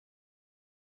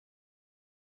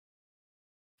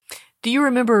Do you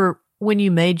remember when you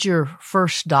made your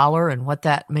first dollar and what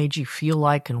that made you feel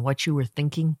like and what you were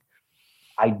thinking?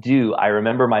 I do. I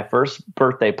remember my first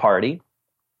birthday party,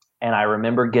 and I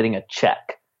remember getting a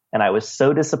check, and I was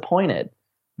so disappointed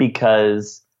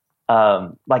because,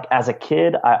 like as a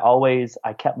kid,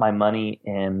 I kept my money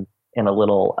in a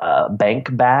little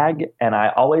bank bag, and I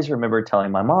always remember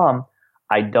telling my mom,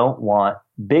 I don't want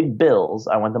big bills.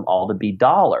 I want them all to be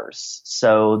dollars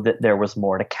so that there was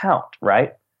more to count,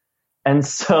 right? And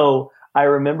so I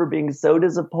remember being so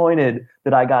disappointed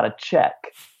that I got a check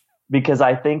because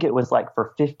I think it was like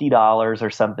for $50 or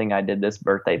something. I did this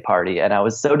birthday party, and I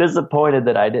was so disappointed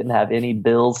that I didn't have any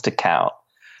bills to count.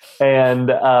 And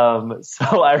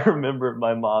so I remember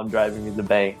my mom driving me to the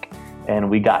bank, and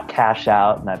we got cash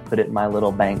out, and I put it in my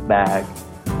little bank bag.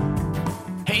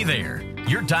 Hey there,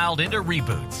 you're dialed into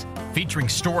Reboots, featuring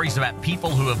stories about people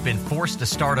who have been forced to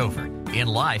start over in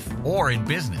life or in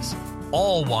business.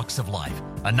 All walks of life,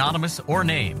 anonymous or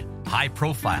named, high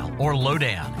profile or low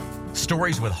down.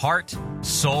 Stories with heart,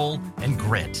 soul, and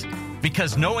grit.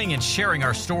 Because knowing and sharing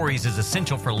our stories is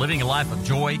essential for living a life of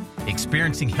joy,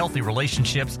 experiencing healthy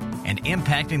relationships, and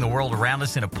impacting the world around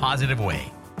us in a positive way.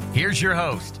 Here's your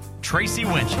host, Tracy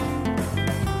Winchell.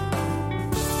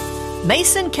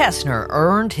 Mason Kestner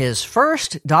earned his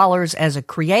first dollars as a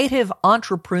creative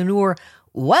entrepreneur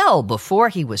well before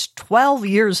he was 12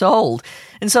 years old.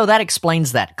 And so that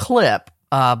explains that clip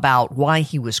about why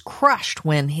he was crushed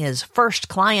when his first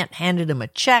client handed him a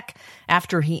check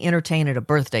after he entertained at a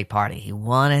birthday party. He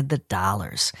wanted the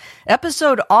dollars.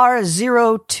 Episode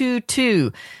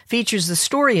R022 features the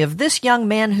story of this young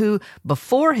man who,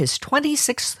 before his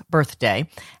 26th birthday,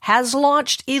 has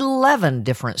launched 11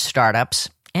 different startups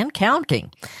and counting.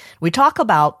 We talk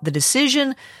about the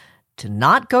decision to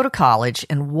not go to college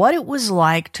and what it was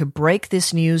like to break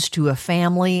this news to a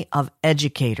family of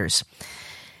educators.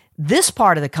 This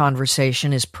part of the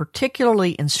conversation is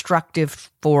particularly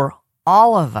instructive for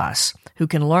all of us who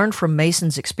can learn from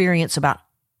Mason's experience about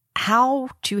how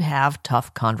to have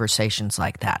tough conversations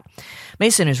like that.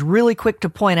 Mason is really quick to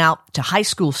point out to high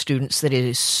school students that it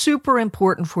is super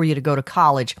important for you to go to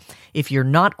college if you're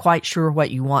not quite sure what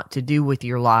you want to do with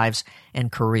your lives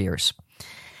and careers.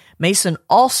 Mason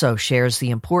also shares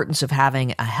the importance of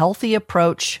having a healthy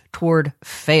approach toward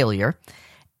failure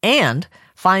and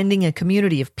finding a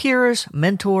community of peers,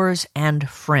 mentors, and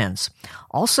friends.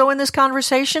 Also in this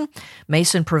conversation,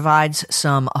 Mason provides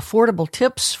some affordable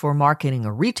tips for marketing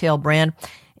a retail brand,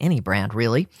 any brand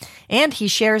really, and he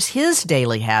shares his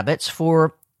daily habits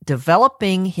for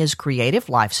developing his creative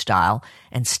lifestyle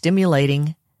and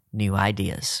stimulating new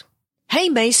ideas. Hey,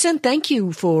 Mason, thank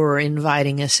you for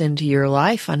inviting us into your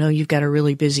life. I know you've got a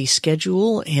really busy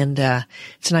schedule, and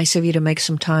it's nice of you to make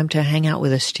some time to hang out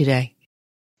with us today.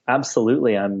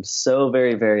 Absolutely. I'm so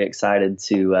very, very excited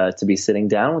to be sitting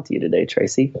down with you today,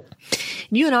 Tracy.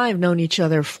 You and I have known each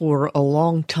other for a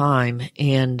long time,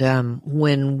 and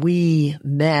when we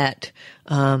met,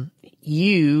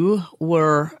 you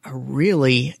were a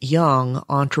really young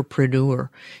entrepreneur.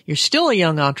 You're still a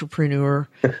young entrepreneur,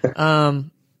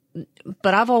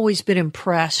 but I've always been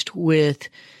impressed with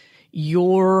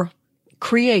your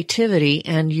creativity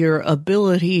and your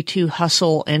ability to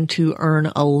hustle and to earn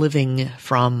a living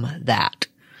from that.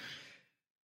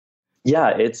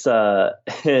 Yeah, it's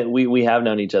we have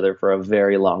known each other for a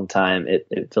very long time.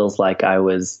 It feels like I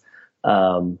was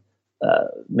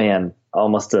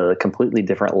almost a completely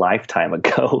different lifetime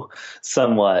ago,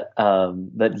 somewhat.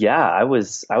 But yeah, I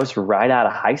was right out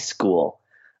of high school.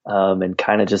 And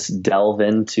kind of just delve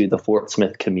into the Fort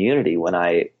Smith community when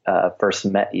I first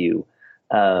met you.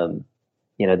 That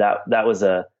was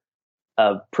a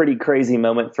pretty crazy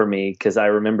moment for me because I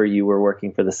remember you were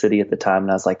working for the city at the time,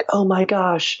 and I was like, oh my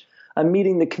gosh, I'm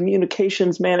meeting the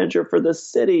communications manager for the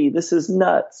city. This is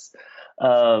nuts.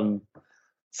 So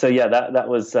yeah, that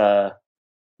was that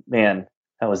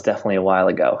was definitely a while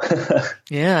ago.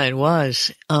 Yeah, it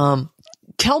was.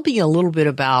 Tell me a little bit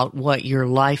about what your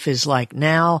life is like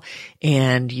now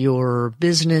and your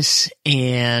business,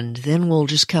 and then we'll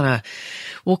kind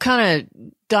of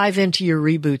dive into your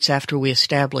reboots after we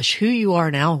establish who you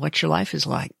are now and what your life is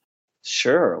like.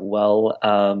 Sure.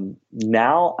 Well,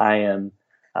 now I am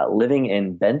living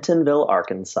in Bentonville,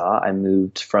 Arkansas. I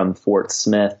moved from Fort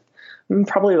Smith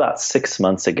probably about 6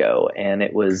 months ago, and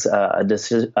it was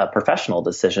a professional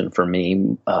decision for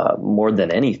me more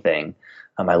than anything.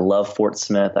 I love Fort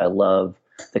Smith. I love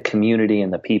the community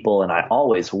and the people, and I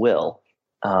always will.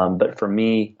 But for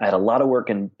me, I had a lot of work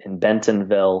in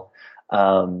Bentonville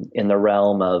in the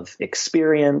realm of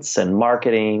experience and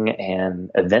marketing and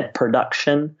event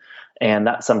production. And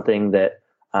that's something that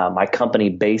my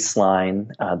company Baseline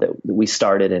that we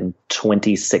started in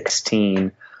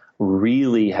 2016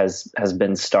 really has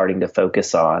been starting to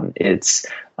focus on. It's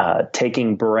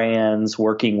taking brands,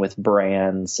 working with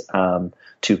brands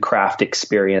to craft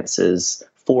experiences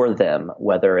for them,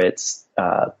 whether it's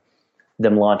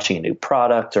them launching a new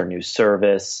product or new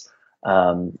service,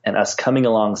 and us coming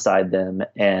alongside them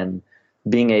and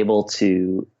being able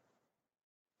to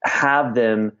have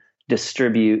them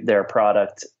distribute their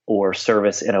product or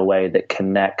service in a way that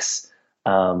connects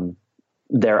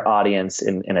their audience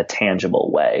in a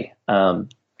tangible way.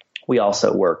 We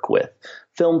also work with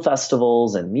film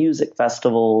festivals and music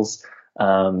festivals,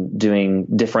 doing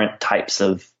different types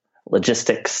of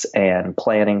logistics and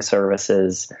planning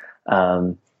services.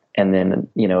 And then,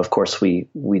 of course, we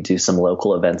do some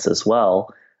local events as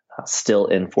well, still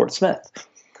in Fort Smith.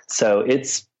 So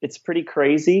it's pretty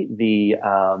crazy.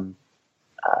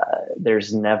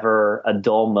 There's never a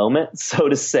dull moment, so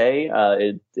to say.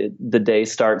 The day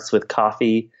starts with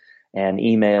coffee and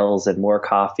emails and more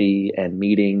coffee and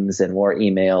meetings and more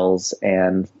emails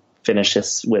and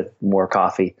finishes with more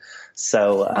coffee.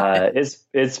 So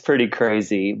it's pretty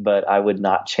crazy, but I would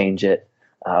not change it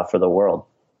for the world.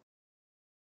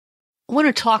 I want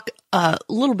to talk a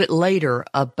little bit later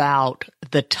about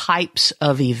the types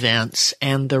of events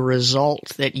and the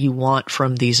result that you want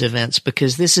from these events,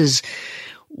 because this is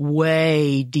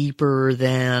way deeper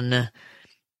than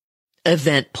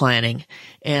event planning.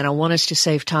 And I want us to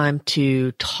save time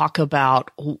to talk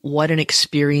about what an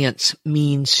experience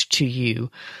means to you.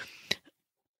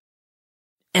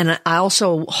 And I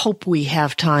also hope we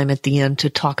have time at the end to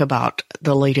talk about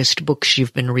the latest books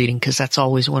you've been reading, because that's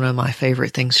always one of my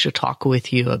favorite things to talk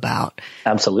with you about.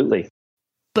 Absolutely.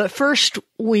 But first,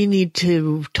 we need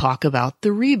to talk about the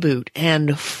reboot.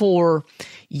 And for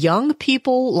young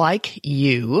people like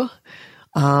you,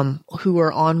 who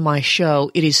are on my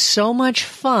show, it is so much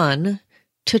fun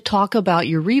to talk about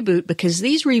your reboot, because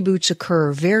these reboots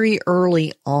occur very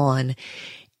early on.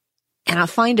 And I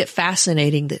find it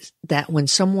fascinating that when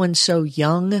someone so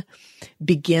young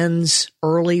begins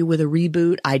early with a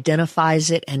reboot, identifies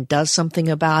it, and does something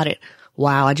about it,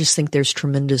 wow, I just think there's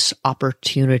tremendous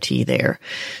opportunity there.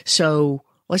 So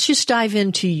let's just dive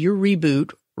into your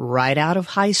reboot right out of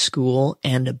high school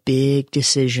and a big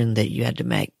decision that you had to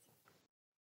make.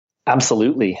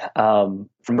 Absolutely. For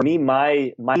me,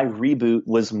 my reboot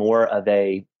was more of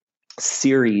a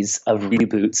series of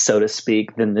reboots, so to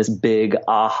speak, than this big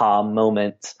aha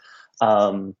moment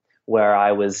where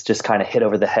I was just kind of hit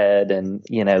over the head and,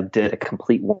 did a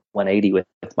complete 180 with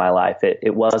my life.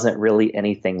 It wasn't really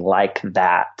anything like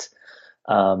that.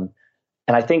 And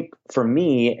I think for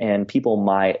me and people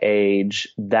my age,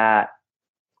 that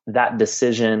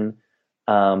decision,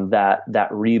 that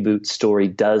reboot story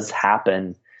does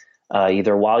happen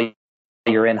either while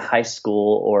you're in high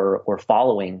school or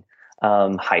following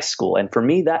high school. And for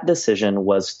me, that decision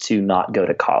was to not go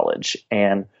to college.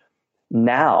 And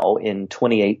now in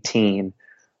 2018,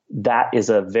 that is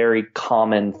a very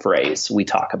common phrase we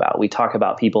talk about. We talk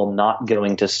about people not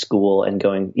going to school and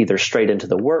going either straight into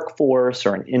the workforce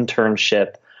or an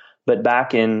internship. But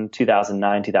back in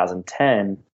 2009,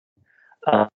 2010,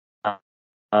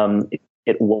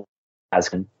 it was,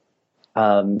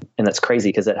 and that's crazy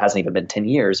because it hasn't even been 10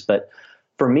 years. But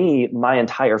for me, my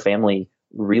entire family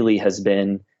really has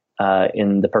been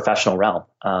in the professional realm.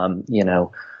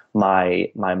 My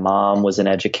mom was in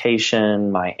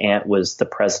education. My aunt was the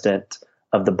president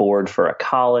of the board for a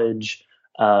college.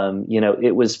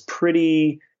 It was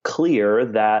pretty clear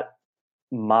that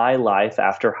my life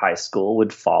after high school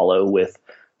would follow with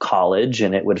college,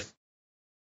 and it would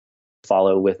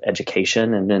follow with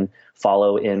education, and then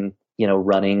follow in,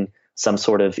 running some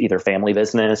sort of either family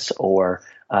business or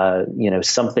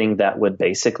something that would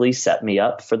basically set me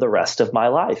up for the rest of my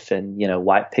life, and,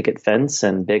 white picket fence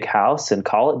and big house and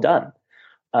call it done.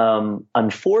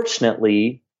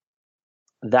 Unfortunately,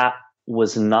 that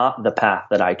was not the path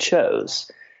that I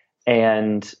chose.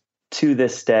 And to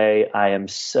this day, I am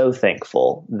so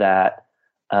thankful that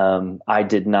I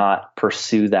did not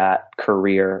pursue that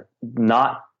career,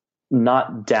 not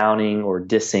downing or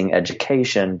dissing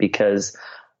education, because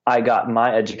I got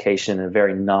my education in a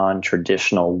very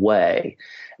non-traditional way.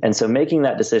 And so making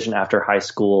that decision after high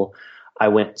school, I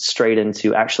went straight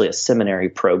into actually a seminary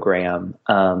program.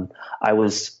 I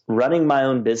was running my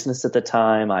own business at the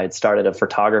time. I had started a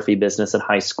photography business in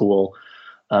high school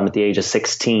at the age of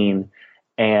 16,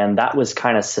 and that was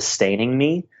kind of sustaining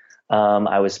me.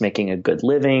 I was making a good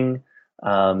living.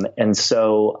 And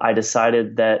so I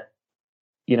decided that,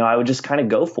 I would just kind of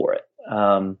go for it.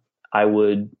 I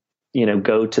would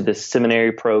go to the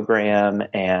seminary program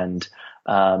and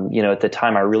At the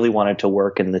time, I really wanted to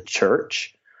work in the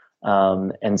church.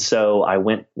 And so I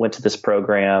went to this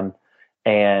program,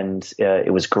 and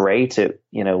it was great. It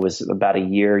was about a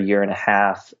year and a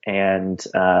half. And,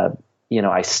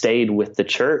 I stayed with the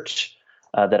church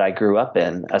that I grew up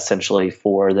in essentially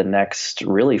for the next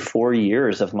really 4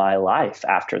 years of my life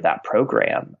after that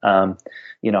program.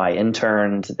 I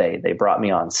interned, they brought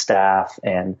me on staff,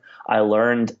 and I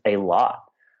learned a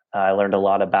lot. I learned a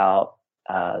lot about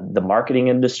the marketing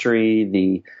industry,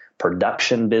 the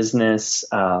production business,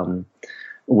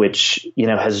 which,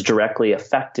 has directly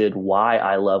affected why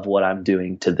I love what I'm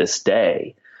doing to this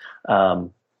day.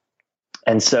 And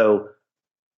so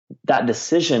that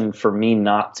decision for me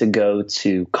not to go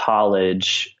to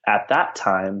college at that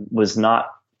time was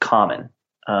not common.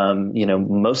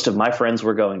 Most of my friends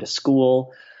were going to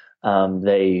school.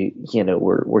 They,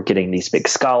 were getting these big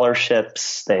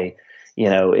scholarships.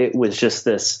 It was just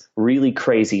this really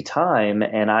crazy time.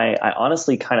 And I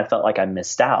honestly kind of felt like I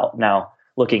missed out. Now,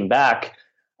 looking back,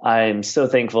 I'm so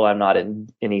thankful I'm not in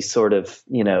any sort of,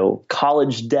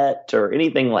 college debt or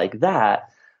anything like that.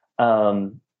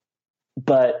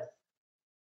 But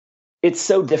it's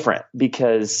so different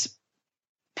because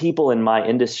people in my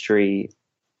industry,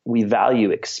 we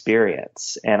value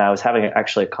experience. And I was having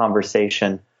actually a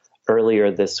conversation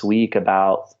earlier this week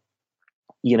about,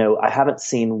 I haven't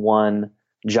seen one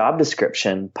job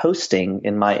description posting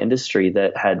in my industry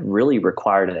that had really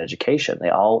required an education. They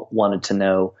all wanted to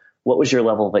know, what was your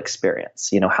level of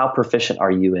experience? How proficient are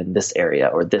you in this area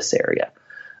or this area?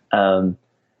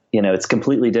 It's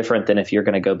completely different than if you're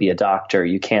going to go be a doctor.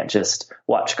 You can't just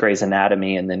watch Grey's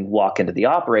Anatomy and then walk into the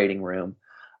operating room.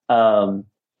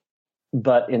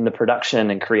 But in the production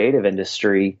and creative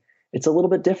industry, it's a little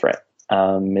bit different.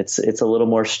 It's a little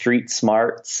more street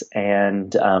smarts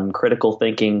and critical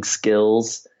thinking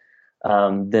skills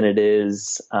than it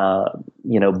is,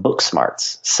 book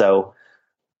smarts. So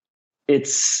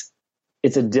it's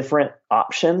a different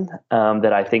option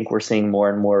that I think we're seeing more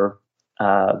and more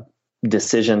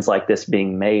decisions like this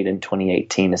being made in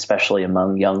 2018, especially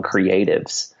among young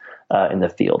creatives in the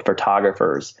field,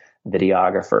 photographers,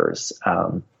 videographers,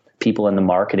 people in the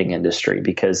marketing industry,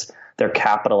 because they're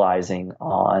capitalizing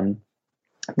on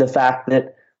the fact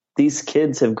that these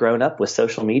kids have grown up with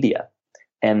social media.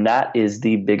 And that is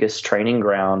the biggest training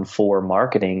ground for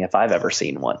marketing if I've ever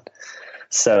seen one.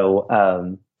 So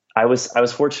I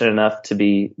was fortunate enough to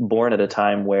be born at a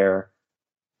time where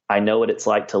I know what it's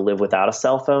like to live without a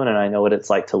cell phone, and I know what it's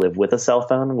like to live with a cell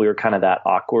phone. We were kind of that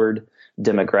awkward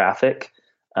demographic.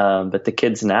 But the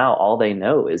kids now, all they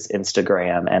know is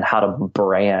Instagram and how to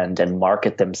brand and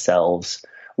market themselves,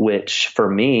 which for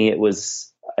me, it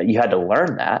was, you had to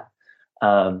learn that.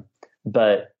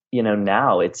 But,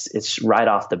 now it's right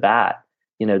off the bat,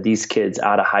 these kids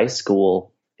out of high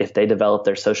school, if they develop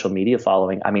their social media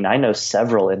following, I mean, I know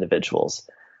several individuals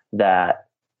that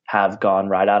have gone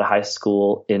right out of high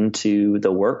school into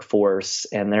the workforce,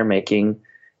 and they're making,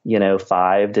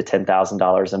 $5,000 to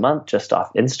 $10,000 a month just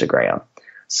off Instagram.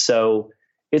 So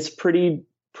it's pretty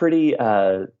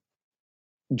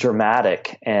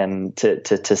dramatic, and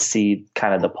to see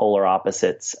kind of the polar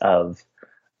opposites of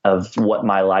what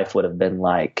my life would have been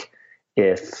like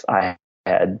if I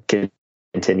had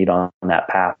continued on that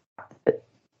path that,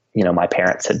 my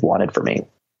parents had wanted for me.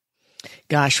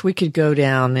 Gosh, we could go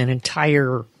down an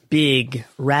entire big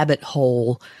rabbit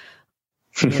hole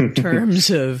in terms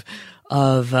of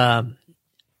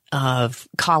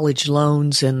college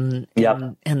loans and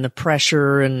the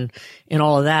pressure and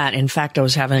all of that. In fact, I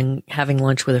was having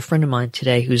lunch with a friend of mine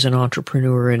today who's an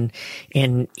entrepreneur,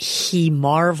 and he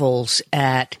marvels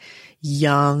at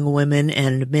young women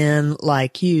and men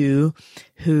like you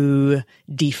who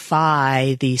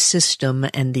defy the system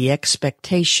and the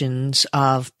expectations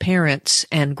of parents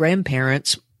and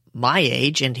grandparents my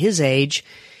age and his age.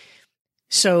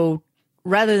 So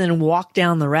rather than walk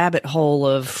down the rabbit hole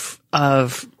of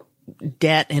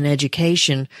debt and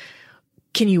education,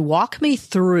 can you walk me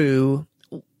through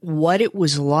what it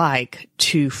was like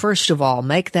to, first of all,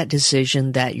 make that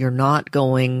decision that you're not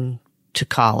going to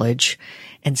college,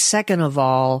 and second of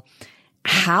all,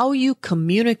 how you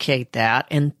communicate that,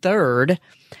 and third,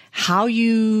 how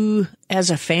you as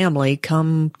a family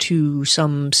come to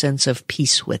some sense of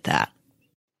peace with that?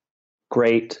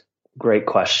 Great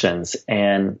questions.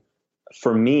 And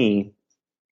for me,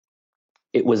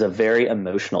 it was a very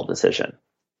emotional decision.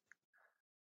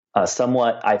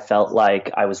 Somewhat, I felt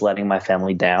like I was letting my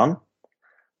family down.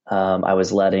 I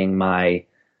was letting my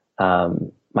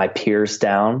peers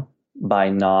down by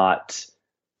not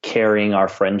carrying our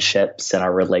friendships and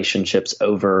our relationships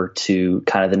over to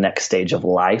kind of the next stage of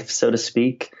life, so to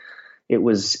speak. it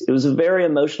was a very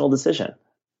emotional decision.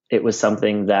 It was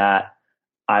something that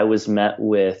I was met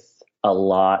with a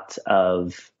lot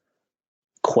of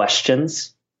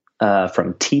questions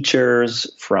from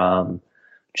teachers, from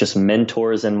just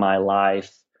mentors in my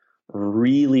life,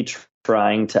 really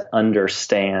trying to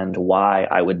understand why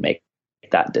I would make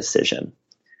that decision.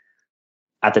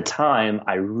 At the time,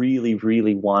 I really,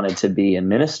 really wanted to be in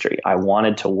ministry. I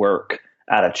wanted to work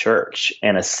at a church,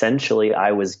 and essentially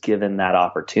I was given that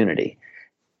opportunity.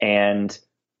 And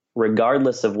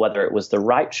regardless of whether it was the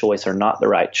right choice or not the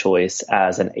right choice,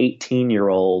 as an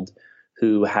 18-year-old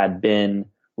who had been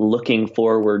looking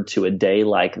forward to a day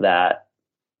like that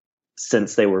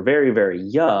since they were very, very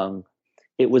young,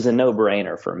 it was a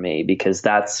no-brainer for me, because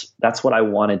that's what I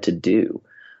wanted to do.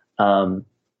 And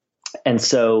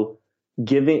so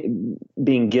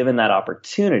being given that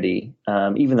opportunity,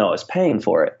 even though I was paying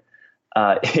for it,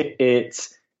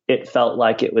 it felt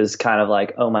like it was kind of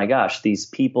like, oh my gosh, these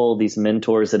people, these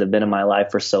mentors that have been in my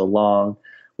life for so long,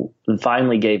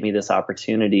 finally gave me this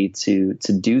opportunity to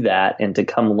do that and to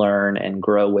come learn and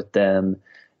grow with them.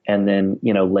 And then,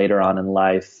 later on in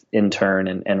life, intern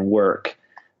and work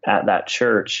at that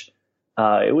church.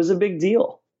 It was a big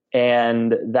deal.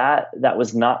 And that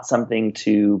was not something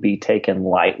to be taken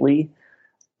lightly.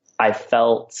 I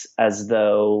felt as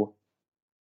though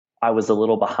I was a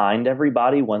little behind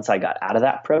everybody once I got out of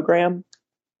that program.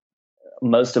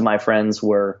 Most of my friends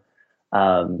were,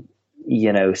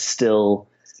 still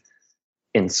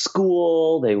in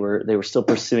school. They were still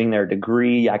pursuing their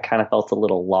degree. I kind of felt a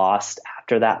little lost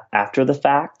after the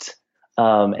fact.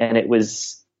 And it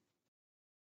was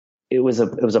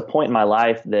a point in my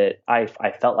life that I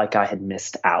felt like I had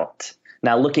missed out.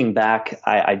 Now, looking back,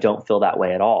 I don't feel that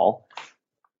way at all.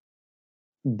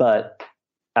 But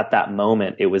at that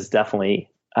moment, it was definitely,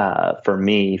 for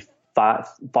me,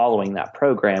 following that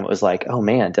program, it was like, oh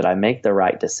man, did I make the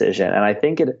right decision? And I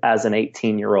think as an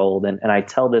 18-year-old, and I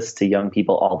tell this to young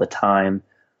people all the time,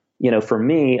 for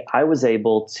me, I was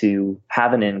able to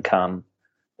have an income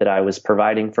that I was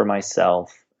providing for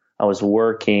myself. I was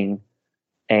working,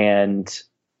 and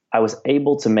I was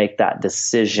able to make that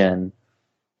decision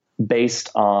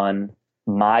based on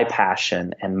my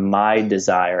passion and my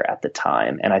desire at the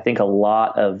time. And I think a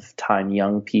lot of time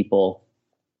young people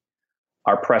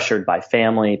are pressured by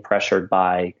family, pressured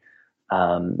by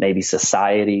maybe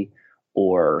society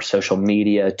or social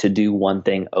media to do one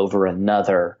thing over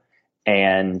another.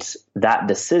 And that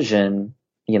decision,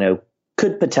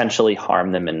 could potentially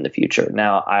harm them in the future.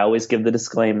 Now, I always give the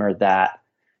disclaimer that,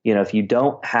 if you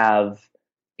don't have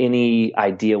any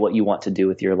idea what you want to do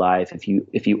with your life, if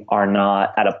you are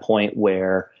not at a point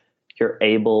where you're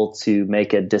able to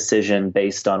make a decision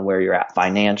based on where you're at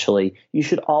financially, you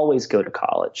should always go to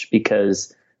college,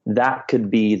 because that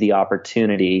could be the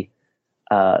opportunity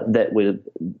that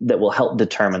will help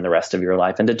determine the rest of your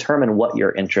life and determine what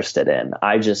you're interested in.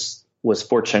 I just was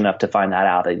fortunate enough to find that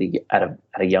out at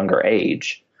a younger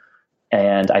age.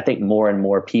 And I think more and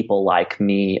more people like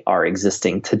me are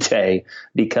existing today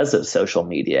because of social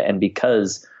media and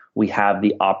because we have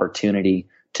the opportunity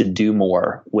to do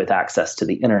more with access to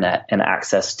the internet and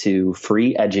access to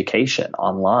free education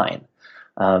online.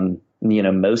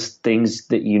 Most things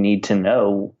that you need to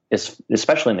know,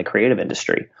 especially in the creative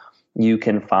industry, you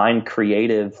can find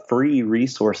creative free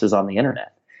resources on the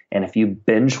internet. And if you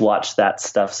binge watch that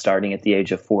stuff starting at the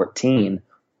age of 14,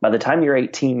 by the time you're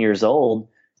 18 years old,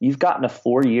 you've gotten a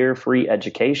 4-year free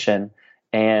education,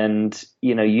 and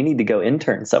you need to go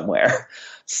intern somewhere.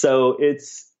 So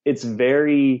it's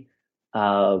very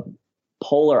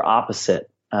polar opposite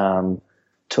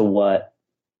to what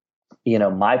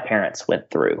my parents went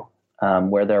through,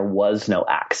 where there was no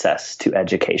access to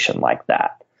education like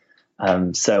that.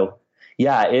 So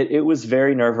yeah, it was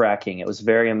very nerve-wracking. It was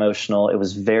very emotional. It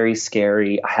was very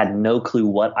scary. I had no clue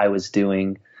what I was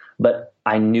doing, but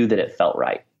I knew that it felt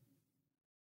right.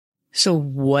 So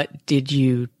what did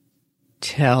you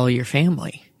tell your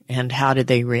family, and how did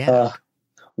they react?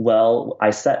 Well, I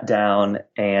sat down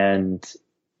and,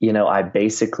 I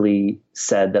basically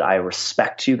said that I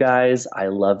respect you guys. I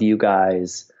love you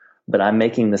guys, but I'm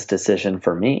making this decision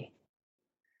for me.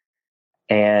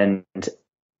 And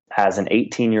as an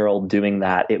 18-year-old doing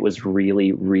that, it was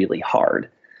really, really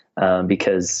hard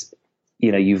because,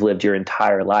 you've lived your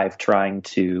entire life trying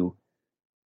to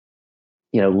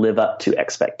live up to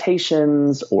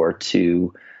expectations or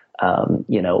to,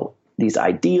 these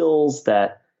ideals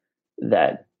that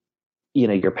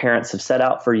your parents have set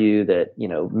out for you, that,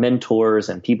 mentors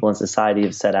and people in society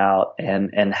have set out,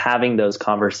 and having those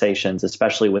conversations,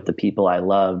 especially with the people I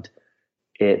loved,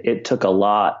 it took a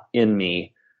lot in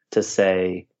me to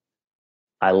say,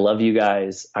 I love you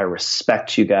guys. I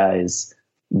respect you guys,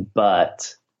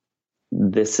 but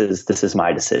this is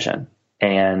my decision.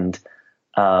 And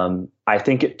I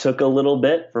think it took a little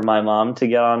bit for my mom to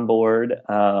get on board.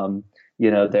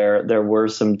 There were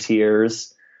some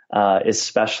tears,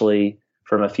 especially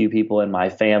from a few people in my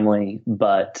family,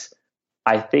 but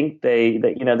I think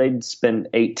they'd spent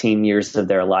 18 years of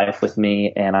their life with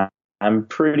me, and I'm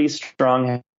pretty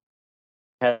strong.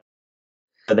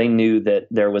 They knew that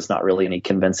there was not really any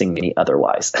convincing me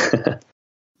otherwise.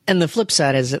 And the flip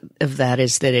side of that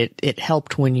is that it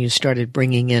helped when you started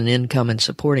bringing in income and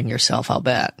supporting yourself, I'll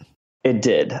bet. It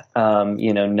did.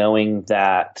 Knowing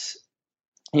that,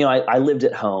 I lived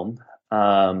at home.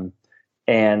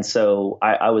 And so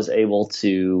I was able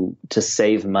to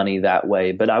save money that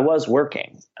way, but I was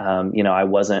working. I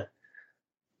wasn't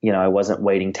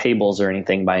waiting tables or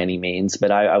anything by any means,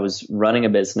 but I was running a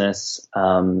business.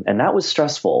 And that was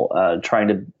stressful, trying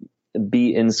to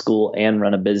be in school and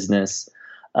run a business.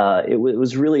 It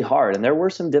was really hard. And there were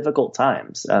some difficult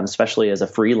times, especially as a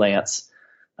freelance,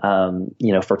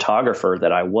 photographer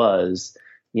that I was,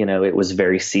 it was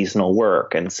very seasonal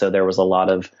work. And so there was a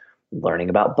lot of learning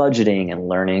about budgeting and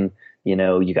learning,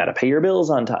 you got to pay your bills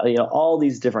on time, all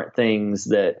these different things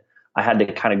that I had to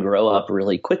kind of grow up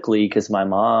really quickly, because my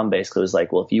mom basically was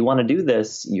like, well, if you want to do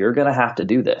this, you're going to have to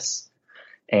do this.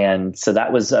 And so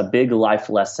that was a big life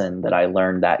lesson that I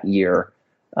learned that year,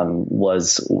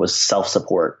 was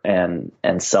self-support and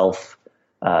self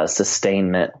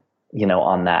sustainment,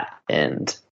 on that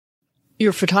end.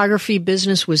 Your photography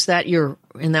business,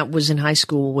 and that was in high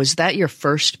school, was that your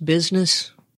first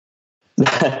business?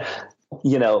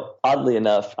 Oddly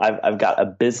enough, I've got a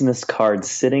business card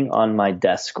sitting on my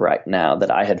desk right now that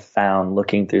I had found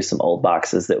looking through some old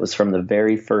boxes that was from the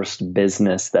very first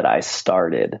business that I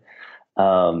started.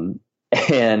 And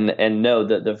no,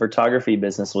 the photography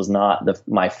business was not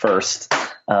my first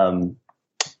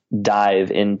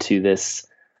dive into this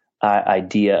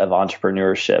idea of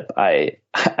entrepreneurship.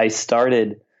 I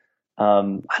started,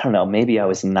 I don't know, maybe I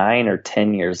was 9 or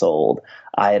 10 years old.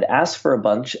 I had asked for a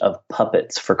bunch of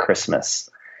puppets for Christmas,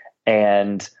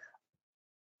 and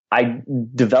I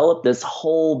developed this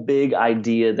whole big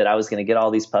idea that I was going to get all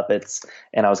these puppets,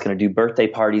 and I was going to do birthday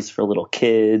parties for little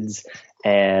kids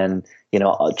and,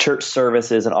 church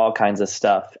services and all kinds of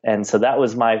stuff. And so that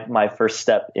was my first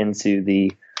step into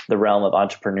the realm of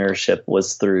entrepreneurship,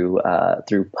 was through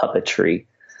puppetry.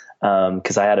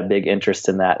 Because I had a big interest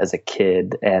in that as a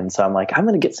kid. And so I'm like, I'm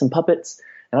going to get some puppets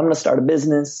and I'm going to start a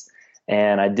business.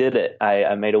 And I did it.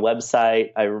 I made a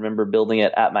website. I remember building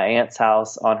it at my aunt's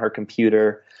house on her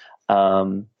computer.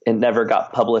 It never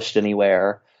got published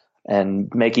anywhere,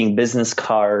 and making business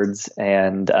cards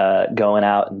and going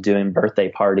out and doing birthday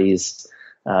parties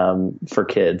for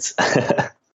kids.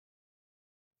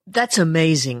 That's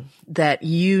amazing that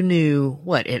you knew,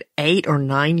 at 8 or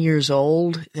 9 years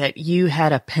old, that you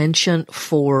had a penchant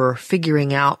for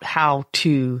figuring out how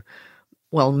to,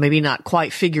 well, maybe not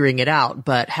quite figuring it out,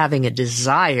 but having a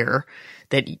desire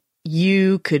that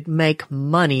you could make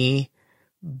money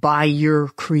by your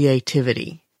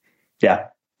creativity. Yeah.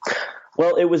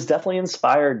 Well, it was definitely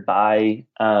inspired by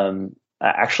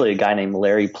actually a guy named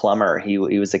Larry Plummer. He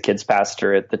was a kids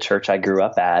pastor at the church I grew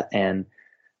up at, and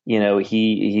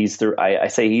he's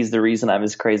the reason I'm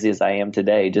as crazy as I am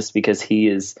today, just because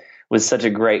was such a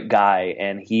great guy.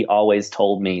 And he always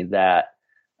told me that,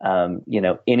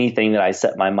 anything that I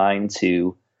set my mind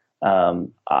to,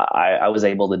 I was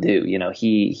able to do.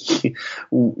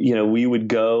 We would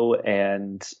go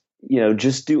and,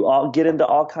 just get into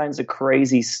all kinds of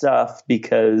crazy stuff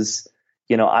because,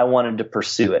 I wanted to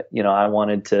pursue it. I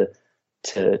wanted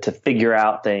to figure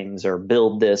out things or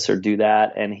build this or do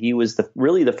that. And he was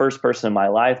really the first person in my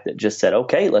life that just said,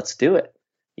 okay, let's do it.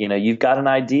 You've got an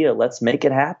idea, let's make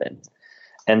it happen.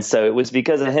 And so it was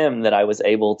because of him that I was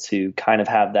able to kind of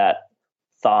have that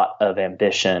thought of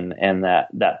ambition and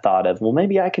that thought of, well,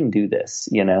 maybe I can do this,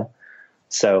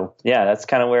 So yeah, that's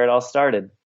kind of where it all started.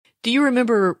 Do you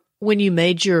remember when you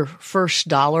made your first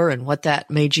dollar and what that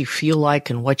made you feel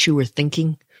like and what you were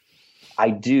thinking?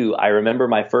 I do. I remember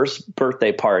my first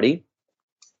birthday party,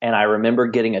 and I remember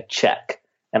getting a check,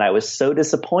 and I was so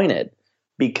disappointed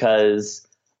because,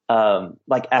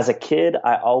 as a kid,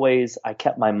 I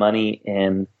kept my money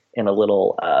in a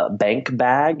little bank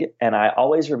bag, and I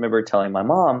always remember telling my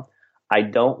mom, I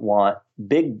don't want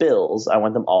big bills. I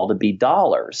want them all to be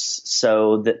dollars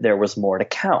so that there was more to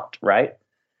count, right?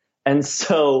 And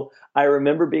so I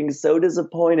remember being so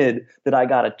disappointed that I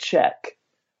got a check,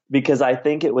 because I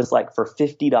think it was like for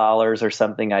 $50 or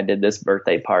something. I did this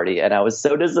birthday party, and I was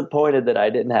so disappointed that I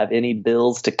didn't have any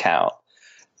bills to count.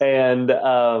 And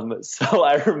so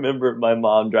I remember my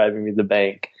mom driving me to the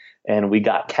bank, and we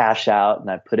got cash out, and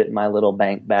I put it in my little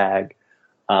bank bag.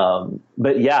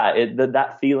 But yeah,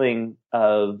 that feeling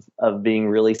of being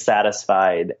really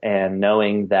satisfied and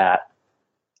knowing that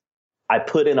I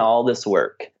put in all this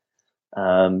work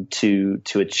to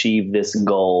achieve this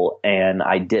goal, and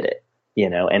I did it,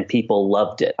 and people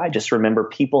loved it. I just remember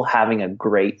people having a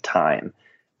great time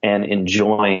and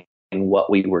enjoying what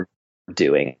we were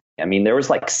doing. I mean, there was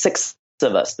like 6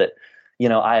 of us that,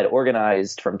 I had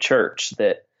organized from church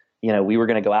that, we were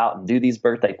going to go out and do these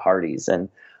birthday parties. And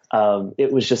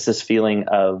it was just this feeling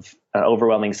of an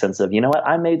overwhelming sense of, what,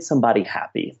 I made somebody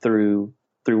happy through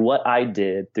what I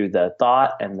did, through the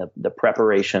thought and the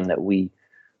preparation that we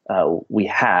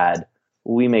had,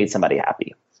 we made somebody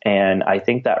happy. And I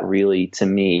think that really, to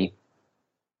me,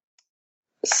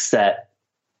 set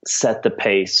the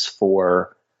pace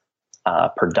for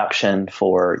production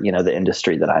for, the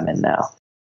industry that I'm in now.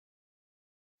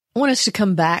 I want us to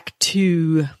come back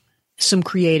to some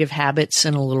creative habits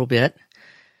in a little bit.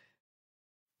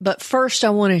 But first, I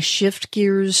want to shift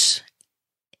gears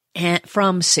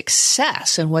from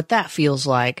success and what that feels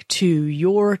like to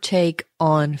your take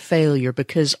on failure,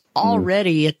 because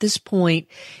already at this point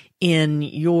in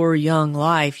your young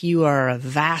life, you are a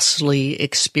vastly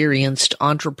experienced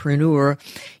entrepreneur.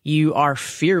 You are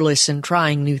fearless in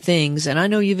trying new things. And I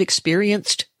know you've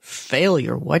experienced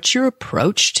failure. What's your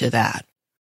approach to that?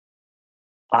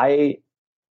 I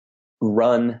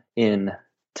run into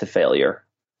failure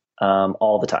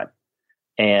all the time.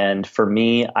 And for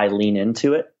me, I lean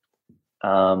into it.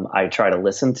 I try to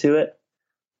listen to it.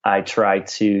 I try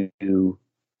to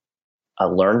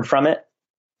learn from it.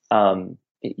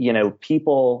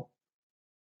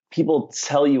 People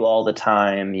tell you all the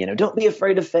time, don't be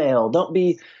afraid to fail. Don't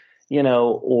be, you've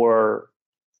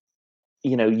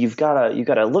got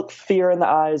to look fear in the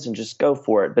eyes and just go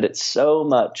for it. But it's so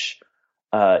much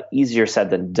easier said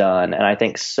than done. And I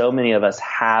think so many of us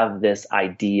have this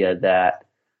idea that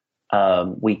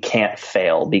we can't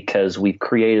fail because we've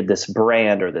created this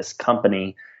brand or this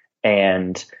company.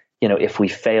 And, if we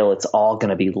fail, it's all going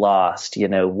to be lost.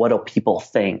 What do people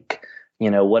think?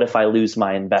 What if I lose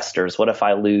my investors? What if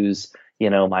I lose,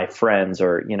 my friends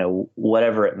or,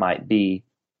 whatever it might be?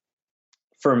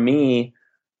 For me,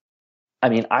 I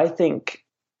mean, I think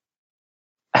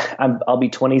I'll be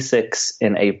 26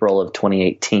 in April of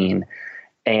 2018,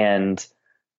 and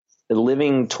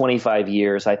living 25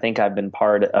 years, I think I've been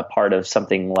a part of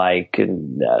something like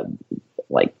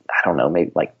I don't know,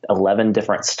 maybe like 11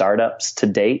 different startups to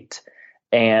date,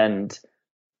 and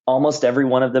almost every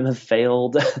one of them have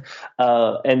failed.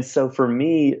 And so for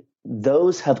me,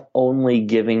 those have only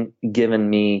given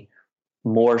me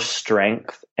more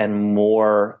strength and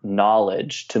more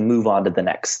knowledge to move on to the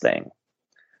next thing.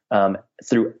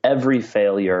 Through every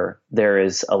failure, there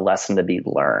is a lesson to be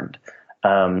learned.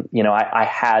 I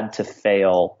had to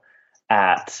fail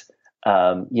at,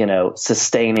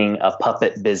 sustaining a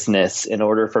puppet business in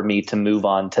order for me to move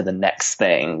on to the next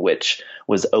thing, which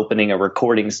was opening a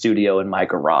recording studio in my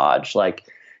garage. I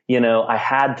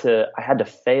had to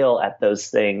fail at those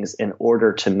things in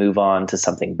order to move on to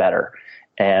something better.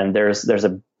 And there's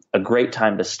a great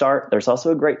time to start. There's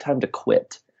also a great time to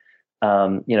quit.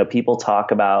 People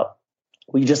talk about,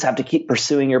 well, you just have to keep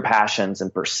pursuing your passions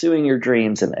and pursuing your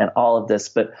dreams and all of this.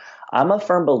 But I'm a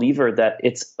firm believer that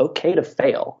it's okay to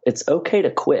fail. It's okay to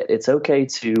quit. It's okay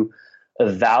to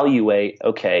evaluate,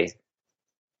 okay,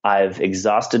 I've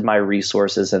exhausted my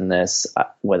resources in this,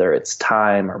 whether it's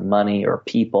time or money or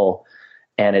people,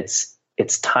 and it's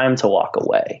time to walk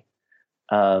away.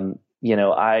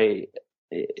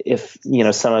 If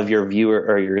some of your viewer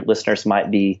or your listeners might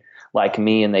be like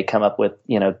me and they come up with,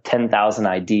 10,000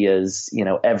 ideas,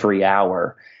 every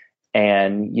hour,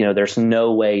 and, there's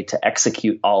no way to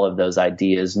execute all of those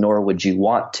ideas, nor would you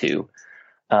want to.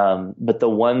 But the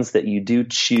ones that you do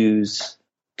choose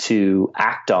to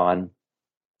act on,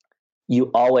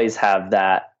 you always have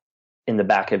that in the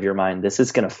back of your mind. This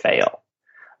is going to fail,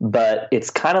 but it's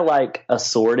kind of like a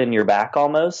sword in your back,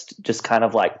 almost just kind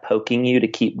of like poking you to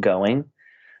keep going,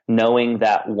 knowing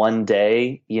that one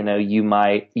day, you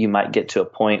might get to a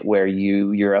point where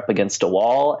you're up against a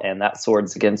wall and that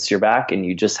sword's against your back and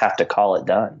you just have to call it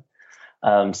done.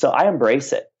 So I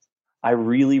embrace it. I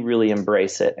really, really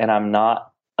embrace it. And I'm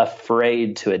not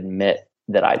afraid to admit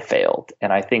that I failed.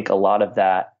 And I think a lot of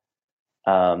that,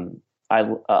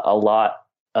 a lot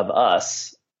of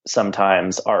us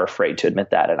sometimes are afraid to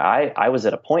admit that. And I was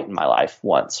at a point in my life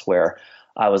once where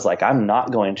I was like, I'm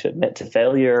not going to admit to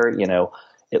failure.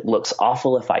 It looks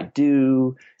awful if I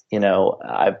do.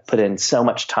 I've put in so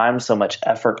much time, so much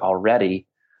effort already.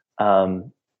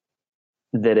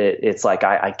 that it's like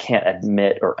I can't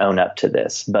admit or own up to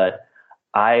this, but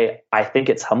I think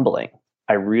it's humbling.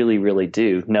 I really, really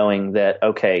do, knowing that,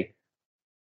 okay,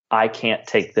 I can't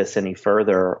take this any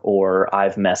further, or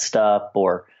I've messed up,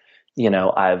 or,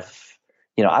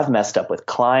 I've messed up with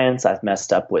clients. I've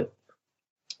messed up with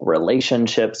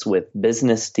relationships, with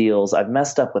business deals. I've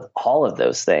messed up with all of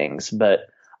those things. But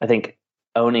I think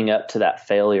owning up to that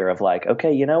failure of like,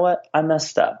 okay, you know what? I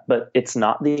messed up, but it's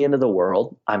not the end of the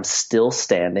world. I'm still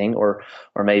standing, or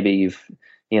maybe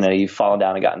you've fallen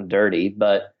down and gotten dirty,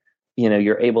 but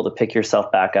you're able to pick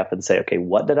yourself back up and say, okay,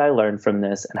 what did I learn from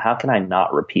this, and how can I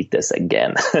not repeat this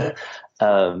again?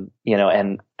 And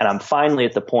I'm finally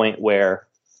at the point where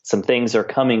some things are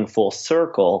coming full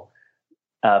circle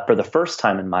for the first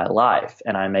time in my life,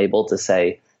 and I'm able to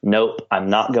say, nope,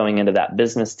 I'm not going into that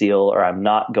business deal, or I'm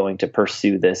not going to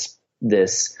pursue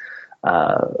this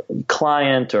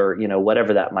client, or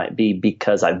whatever that might be,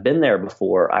 because I've been there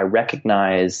before. I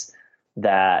recognize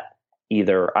that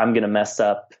either I'm going to mess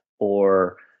up,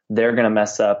 or they're going to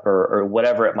mess up, or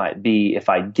whatever it might be if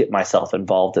I get myself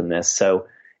involved in this. So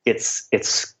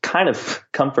it's kind of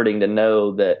comforting to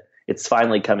know that it's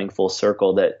finally coming full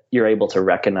circle, that you're able to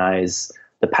recognize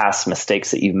the past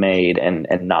mistakes that you've made and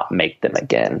not make them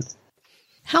again.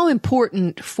 How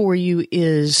important for you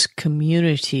is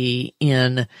community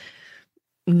in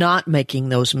not making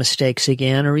those mistakes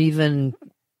again, or even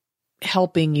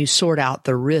helping you sort out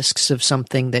the risks of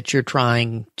something that you're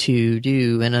trying to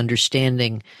do, and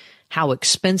understanding how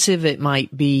expensive it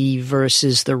might be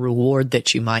versus the reward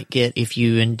that you might get if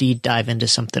you indeed dive into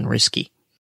something risky?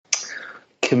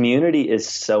 Community is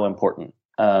so important.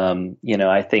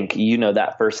 I think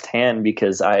that firsthand,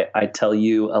 because I tell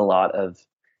you a lot of,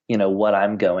 what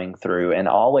I'm going through, and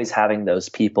always having those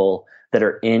people that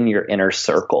are in your inner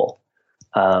circle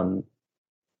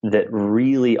that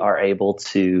really are able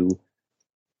to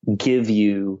give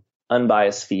you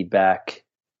unbiased feedback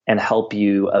and help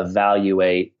you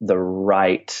evaluate the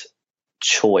right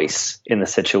choice in the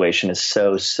situation is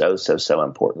so, so, so, so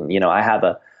important. I have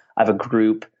a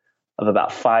group of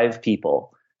about 5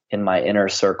 people in my inner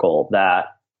circle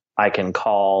that I can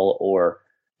call, or,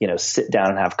 sit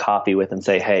down and have coffee with and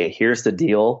say, hey, here's the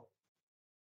deal.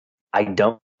 I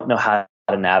don't know how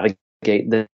to navigate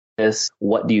this.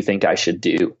 What do you think I should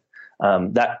do?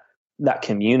 That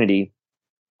community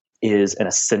is an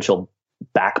essential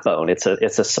backbone. It's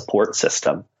a support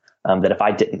system that if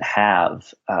I didn't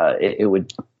have, it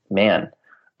would,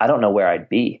 I don't know where I'd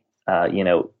be.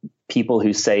 People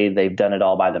who say they've done it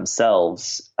all by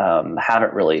themselves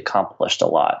haven't really accomplished a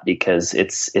lot, because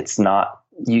it's not,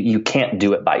 you can't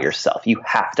do it by yourself. You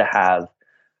have to have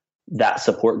that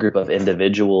support group of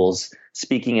individuals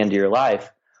speaking into your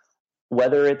life,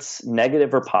 whether it's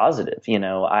negative or positive.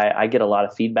 I get a lot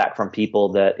of feedback from people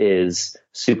that is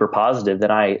super positive.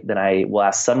 Then I will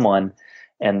ask someone,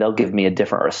 and they'll give me a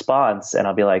different response, and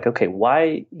I'll be like, okay,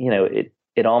 why?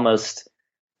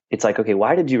 It's like, okay,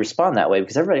 why did you respond that way?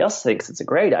 Because everybody else thinks it's a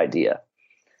great idea.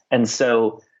 And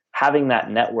so having that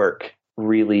network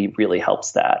really, really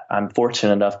helps that. I'm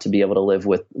fortunate enough to be able to live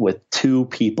with 2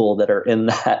 people that are in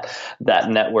that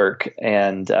network.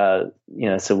 And,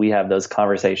 so we have those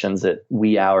conversations at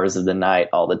wee hours of the night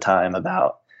all the time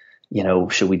about,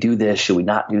 should we do this? Should we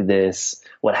not do this?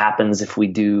 What happens if we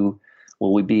do?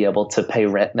 Will we be able to pay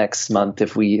rent next month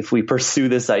if we pursue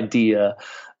this idea?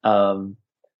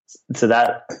 So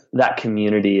that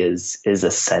community is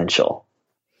essential.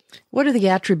 What are the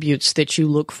attributes that you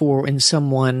look for in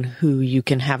someone who you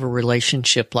can have a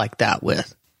relationship like that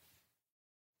with?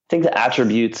 I think the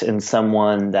attributes in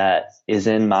someone that is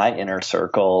in my inner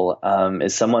circle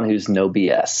is someone who's no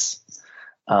BS,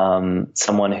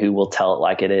 someone who will tell it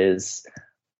like it is.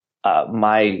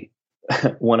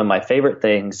 One of my favorite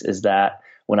things is that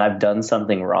when I've done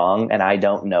something wrong and I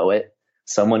don't know it,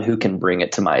 someone who can bring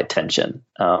it to my attention.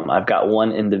 I've got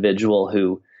one individual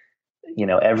who,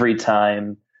 every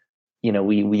time,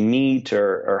 we meet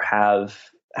or have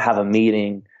a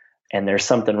meeting and there's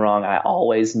something wrong, I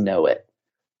always know it,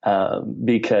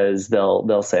 because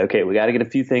they'll say, okay, we got to get a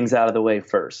few things out of the way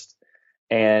first.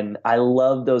 And I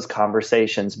love those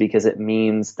conversations, because it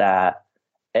means that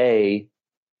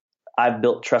I've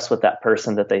built trust with that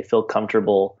person, that they feel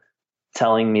comfortable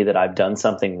telling me that I've done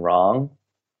something wrong,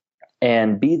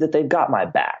 and B, that they've got my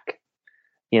back.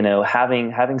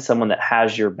 Having someone that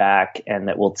has your back and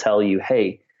that will tell you,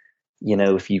 hey,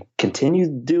 if you continue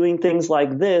doing things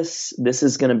like this, this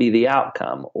is going to be the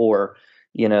outcome. Or,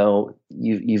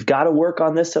 you've got to work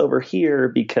on this over here,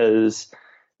 because,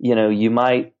 you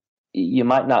might you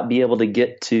might not be able to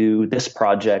get to this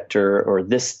project or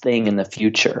this thing in the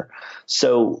future.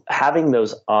 So having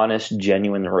those honest,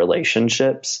 genuine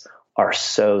relationships are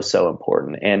so, so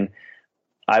important. And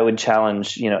I would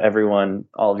challenge, everyone,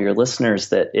 all of your listeners,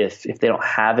 that if they don't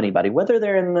have anybody, whether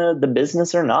they're in the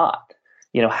business or not,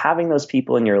 having those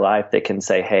people in your life that can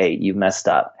say, hey, you messed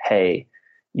up. Hey,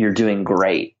 you're doing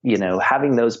great.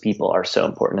 Having those people are so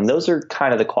important. And those are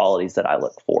kind of the qualities that I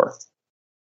look for.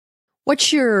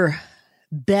 What's your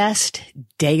best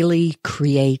daily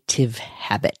creative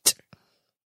habit?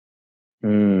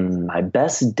 My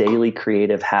best daily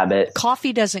creative habit.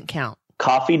 Coffee doesn't count.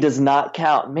 Coffee does not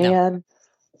count, man.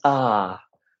 No.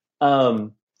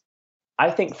 I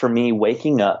think for me,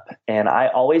 waking up, and I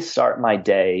always start my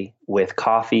day with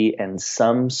coffee and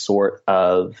some sort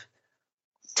of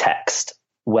text,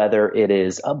 whether it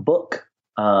is a book.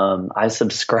 I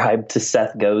subscribe to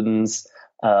Seth Godin's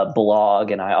blog,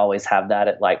 and I always have that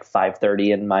at like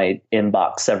 5:30 in my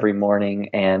inbox every morning.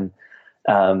 And,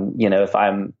 if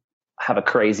I'm have a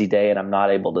crazy day and I'm not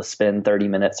able to spend 30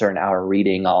 minutes or an hour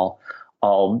reading, I'll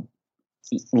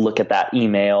look at that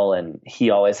email, and he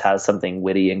always has something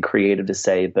witty and creative to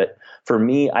say. But for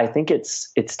me, I think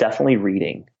it's definitely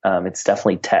reading. It's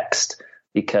definitely text,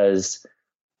 because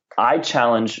I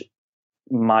challenge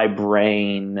my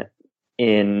brain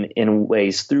in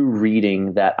ways through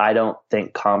reading that I don't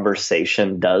think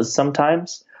conversation does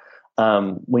sometimes.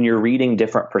 When you're reading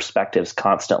different perspectives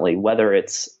constantly, whether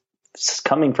it's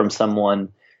coming from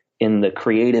someone in the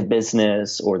creative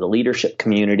business or the leadership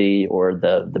community or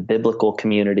the biblical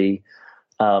community,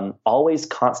 always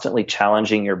constantly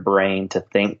challenging your brain to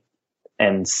think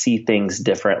and see things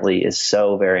differently is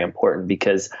so very important,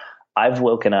 because I've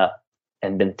woken up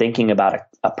and been thinking about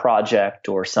a project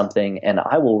or something, and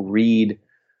I will read,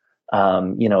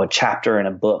 a chapter in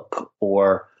a book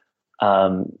or,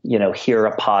 hear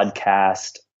a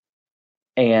podcast,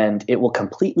 and it will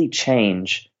completely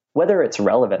change, whether it's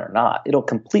relevant or not. It'll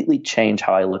completely change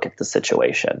how I look at the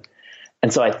situation.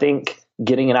 And so I think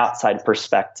getting an outside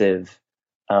perspective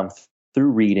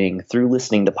through reading, through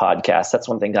listening to podcasts, that's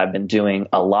one thing I've been doing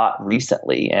a lot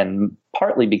recently, and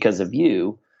partly because of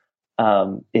you,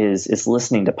 is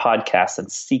listening to podcasts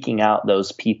and seeking out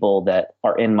those people that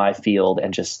are in my field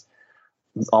and just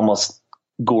almost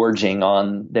gorging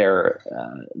on their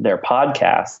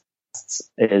podcasts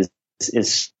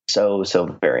is so, so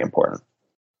very important.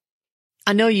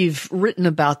 I know you've written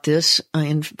about this.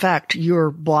 In fact,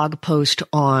 your blog post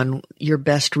on your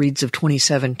best reads of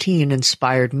 2017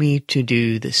 inspired me to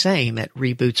do the same at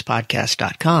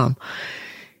rebootspodcast.com.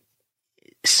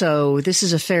 So this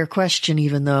is a fair question,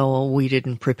 even though we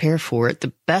didn't prepare for it.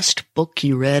 The best book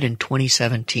you read in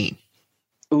 2017.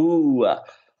 Ooh.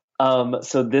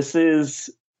 So this,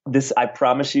 I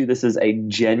promise you, this is a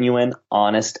genuine,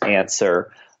 honest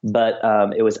answer. But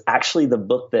it was actually the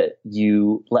book that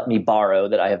you let me borrow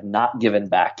that I have not given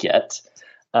back yet.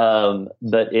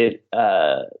 But it,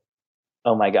 oh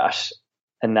my gosh.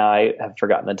 And now I have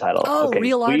forgotten the title. Oh, okay.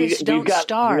 Real Artists Don't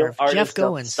Starve. Jeff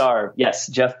Goins. Starve. Yes,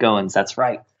 Jeff Goins. That's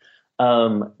right.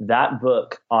 That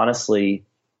book, honestly,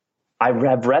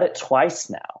 I've read it twice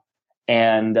now.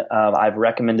 And I've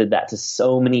recommended that to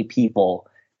so many people.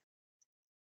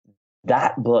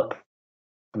 That book,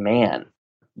 man,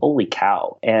 holy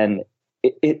cow. And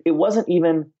it wasn't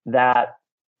even that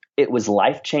it was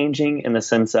life-changing in the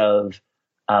sense of,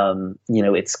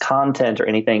 its content or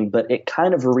anything, but it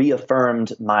kind of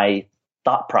reaffirmed my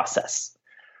thought process.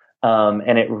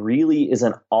 And it really is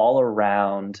an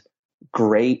all-around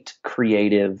great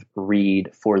creative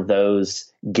read for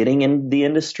those getting in the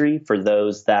industry, for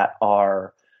those that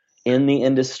are in the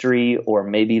industry, or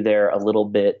maybe they're a little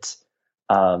bit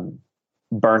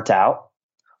burnt out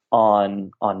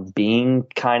on being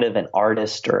kind of an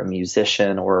artist or a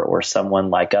musician or someone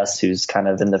like us who's kind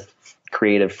of in the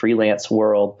creative freelance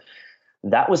world.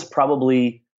 That was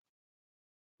probably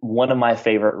one of my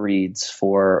favorite reads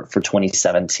for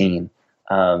 2017.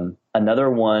 Another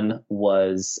one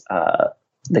was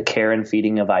The Care and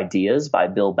Feeding of Ideas by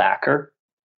Bill Backer.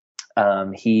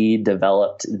 He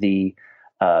developed the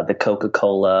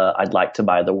Coca-Cola I'd Like to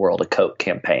Buy the World a Coke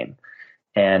campaign.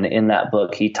 And in that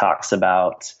book, he talks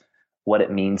about what it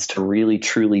means to really,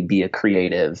 truly be a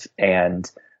creative,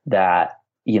 and that,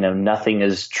 nothing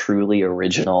is truly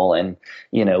original, and,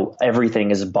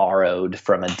 everything is borrowed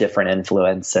from a different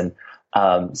influence. And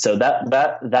so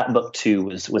that book too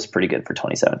was pretty good for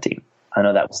 2017. I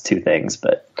know that was two things,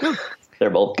 but they're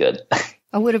both good.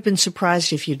 I would have been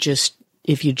surprised if you just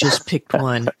picked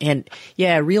one. And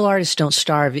yeah, Real Artists Don't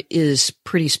Starve is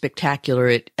pretty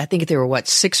spectacular. I think there were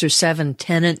 6 or 7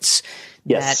 tenets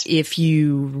yes. that if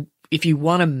you if you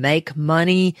want to make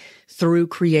money through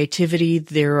creativity,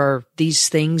 there are these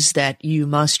things that you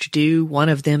must do. One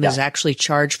of them is actually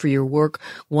charge for your work.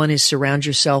 One is surround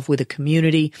yourself with a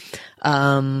community.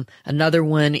 Another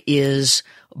one is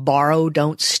borrow,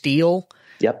 don't steal.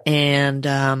 Yep. And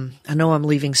I know I'm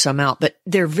leaving some out, but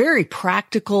they're very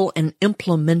practical and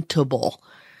implementable.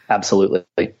 Absolutely.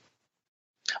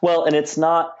 Well, and it's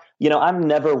not, I'm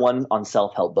never one on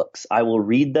self-help books. I will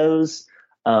read those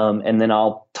and then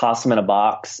I'll toss them in a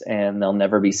box and they'll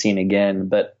never be seen again.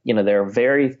 But, there are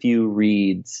very few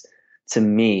reads to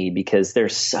me because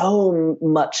there's so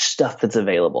much stuff that's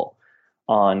available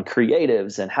on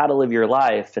creatives and how to live your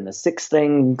life and the 6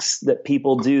 things that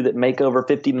people do that make over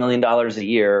 $50 million a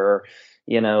year or,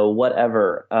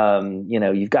 whatever.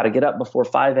 You've got to get up before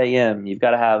 5 a.m. You've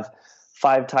got to have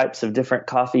 5 types of different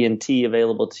coffee and tea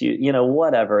available to you,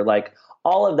 whatever. Like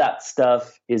all of that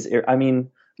stuff is,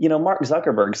 Mark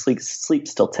Zuckerberg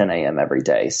sleeps till 10 a.m. every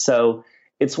day. So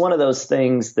it's one of those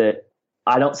things that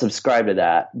I don't subscribe to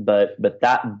that, but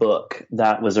that book,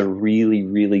 that was a really,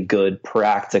 really good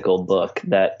practical book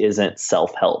that isn't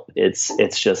self-help.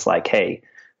 It's just like, hey,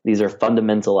 these are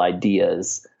fundamental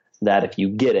ideas that if you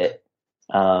get it,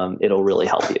 it'll really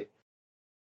help you.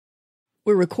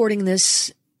 We're recording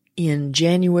this in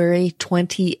January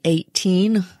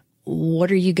 2018.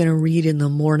 What are you going to read in the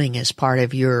morning as part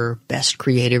of your best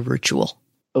creative ritual?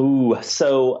 Oh,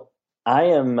 so I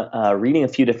am reading a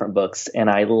few different books, and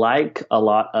I like a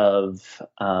lot of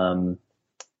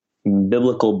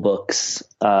biblical books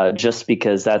just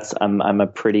because I'm a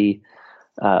pretty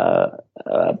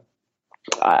I've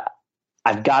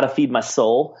got to feed my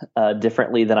soul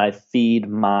differently than I feed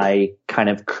my kind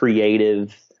of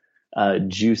creative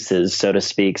juices, so to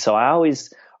speak. So I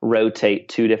always rotate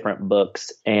 2 different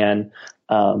books, and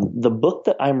the book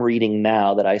that I'm reading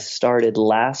now that I started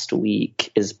last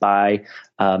week is by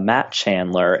Matt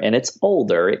Chandler, and it's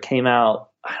older. It came out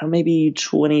maybe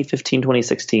 2015,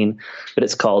 2016, but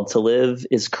it's called To Live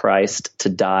is Christ, To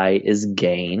Die is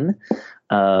Gain.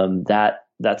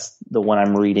 That's the one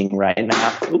I'm reading right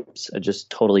now. Oops, I just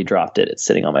totally dropped it. It's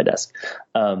sitting on my desk.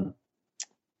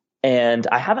 And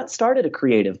I haven't started a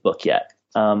creative book yet.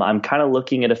 I'm kind of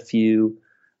looking at a few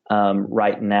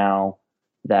right now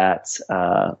that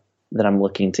I'm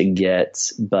looking to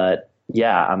get, but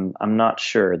yeah, I'm not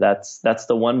sure. That's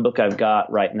the one book I've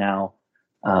got right now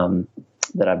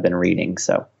that I've been reading.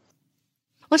 So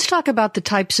let's talk about the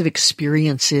types of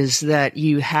experiences that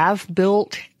you have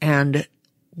built and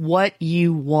what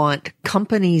you want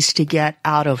companies to get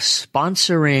out of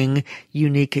sponsoring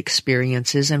unique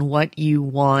experiences and what you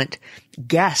want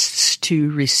guests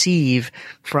to receive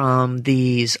from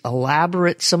these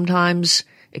elaborate, sometimes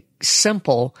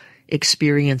simple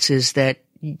experiences that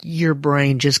your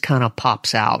brain just kind of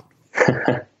pops out.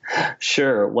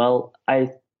 Sure. Well, I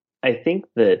think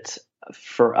that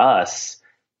for us,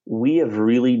 we have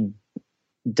really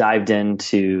dived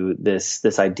into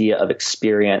this idea of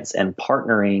experience and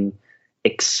partnering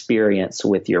experience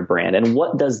with your brand. And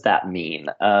what does that mean?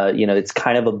 It's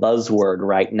kind of a buzzword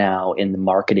right now in the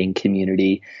marketing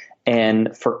community.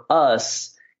 And for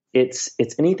us, it's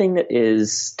anything that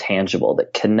is tangible,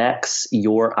 that connects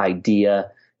your idea,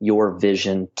 your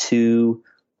vision to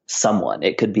someone.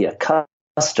 It could be a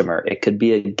customer. It could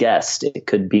be a guest. It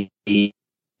could be,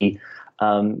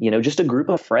 just a group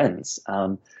of friends.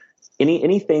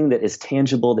 Anything that is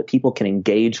tangible that people can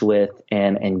engage with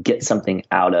and get something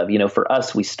out of. For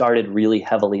us, we started really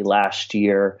heavily last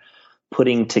year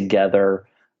putting together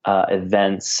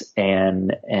events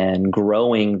and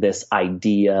growing this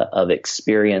idea of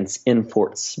experience in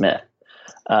Fort Smith.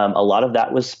 A lot of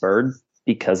that was spurred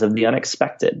because of the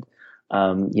unexpected.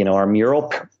 Our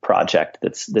mural project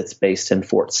that's based in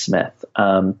Fort Smith,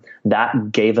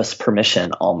 that gave us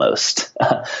permission almost.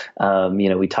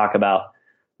 We talk about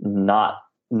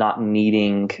not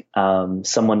needing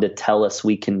someone to tell us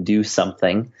we can do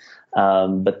something.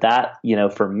 But that,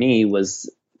 for me was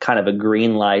kind of a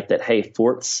green light that, hey,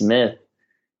 Fort Smith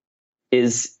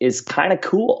is kind of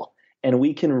cool and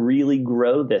we can really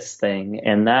grow this thing.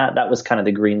 And that was kind of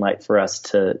the green light for us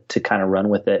to kind of run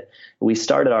with it. We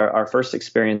started our first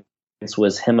experience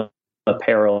was Him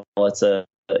Apparel. It's a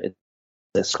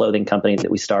clothing company that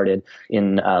we started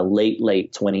in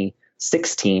late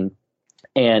 2016.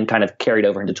 And kind of carried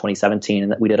over into 2017.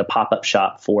 And we did a pop-up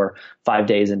shop for 5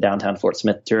 days in downtown Fort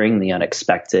Smith during the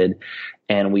unexpected.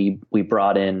 And we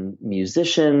brought in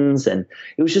musicians and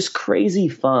it was just crazy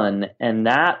fun. And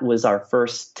that was our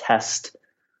first test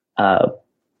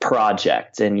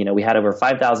project. And, we had over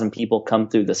 5,000 people come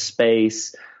through the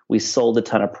space. We sold a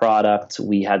ton of product.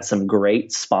 We had some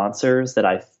great sponsors that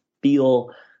I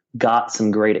feel got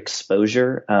some great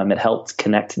exposure. It helped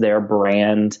connect their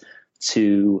brand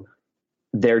to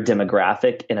their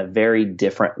demographic in a very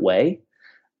different way.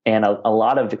 And a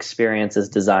lot of experience is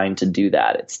designed to do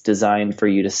that. It's designed for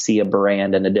you to see a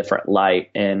brand in a different light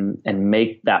and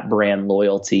make that brand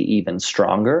loyalty even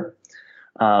stronger.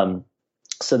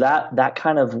 So that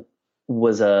kind of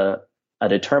was a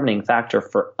determining factor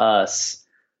for us,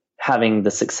 having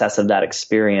the success of that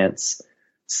experience,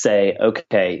 say,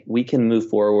 okay, we can move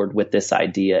forward with this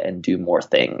idea and do more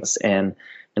things. And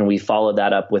we followed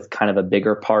that up with kind of a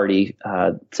bigger party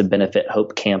to benefit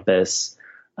Hope Campus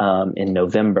in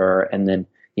November. And then,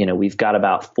 we've got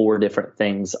about 4 different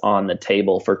things on the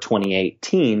table for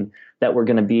 2018 that we're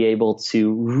going to be able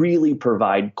to really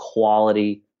provide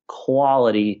quality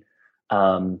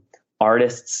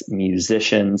artists,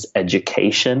 musicians,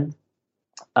 education,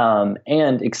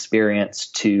 and experience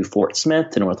to Fort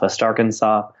Smith, to Northwest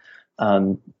Arkansas,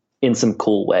 in some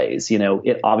cool ways.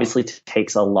 It obviously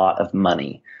takes a lot of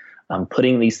money.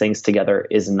 Putting these things together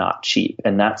is not cheap.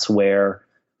 And that's where,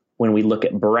 when we look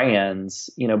at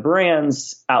brands,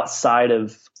 brands outside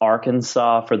of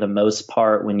Arkansas, for the most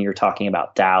part, when you're talking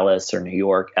about Dallas or New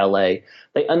York, LA,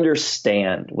 they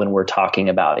understand when we're talking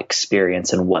about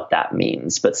experience and what that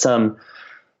means. But some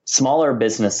smaller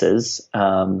businesses,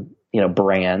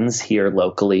 brands here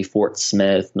locally, Fort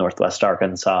Smith, Northwest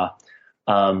Arkansas,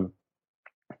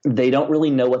 they don't really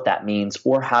know what that means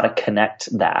or how to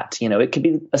connect that. It could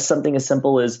be something as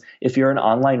simple as, if you're an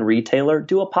online retailer,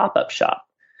 do a pop-up shop.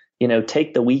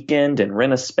 Take the weekend and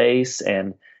rent a space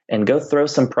and go throw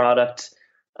some product,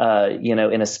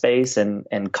 in a space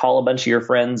and call a bunch of your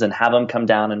friends and have them come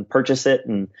down and purchase it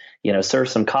and, serve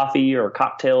some coffee or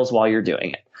cocktails while you're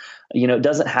doing it. It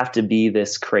doesn't have to be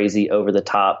this crazy over the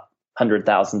top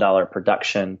 $100,000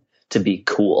 production to be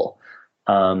cool.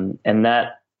 And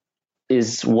that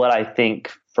is what I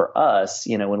think for us,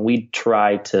 when we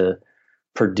try to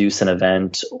produce an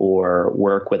event or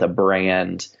work with a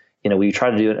brand, we try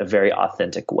to do it in a very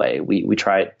authentic way. We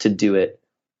try to do it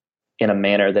in a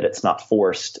manner that it's not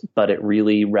forced, but it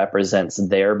really represents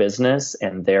their business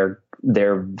and their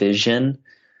vision,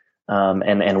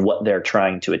 and what they're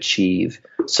trying to achieve.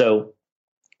 So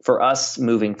for us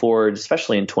moving forward,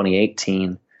 especially in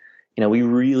 2018, we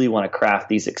really want to craft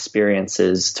these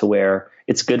experiences to where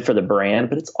it's good for the brand,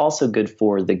 but it's also good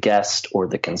for the guest or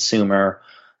the consumer,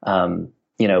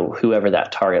 whoever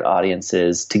that target audience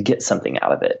is, to get something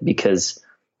out of it, because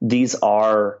these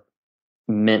are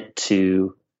meant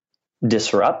to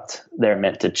disrupt. They're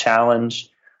meant to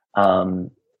challenge,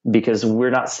 because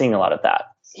we're not seeing a lot of that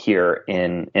here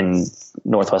in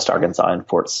Northwest Arkansas and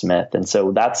Fort Smith. And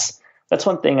so that's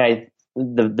one thing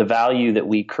the value that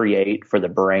we create for the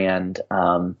brand,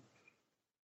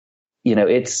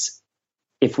 it's,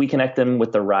 if we connect them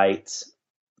with the right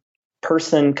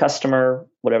person, customer,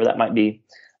 whatever that might be,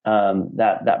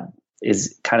 that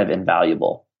is kind of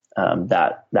invaluable,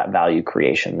 that value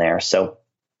creation there. So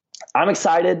I'm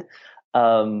excited.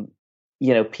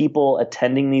 People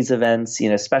attending these events,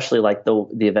 especially like the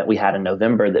event we had in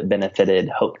November that benefited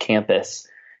Hope Campus,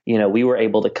 we were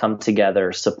able to come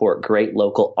together, support great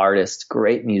local artists,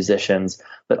 great musicians,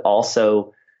 but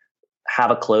also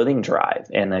have a clothing drive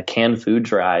and a canned food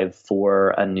drive for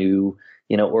a new,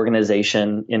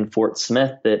 organization in Fort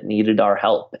Smith that needed our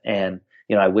help. And,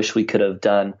 I wish we could have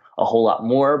done a whole lot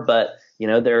more, but,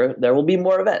 there will be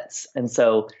more events. And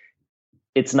so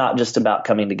it's not just about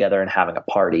coming together and having a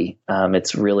party.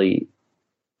 It's really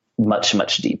much,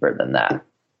 much deeper than that.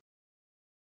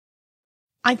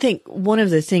 I think one of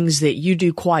the things that you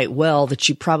do quite well that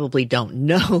you probably don't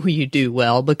know you do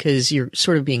well, because you're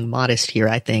sort of being modest here,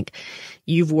 I think,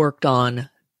 you've worked on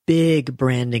big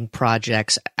branding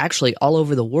projects actually all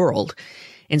over the world.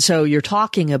 And so you're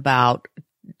talking about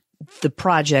the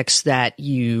projects that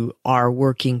you are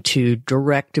working to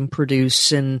direct and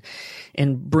produce and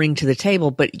bring to the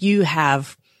table, but you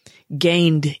have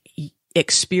gained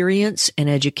experience and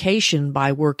education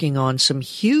by working on some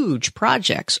huge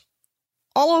projects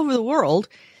all over the world.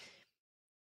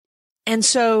 And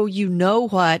so you know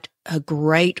what a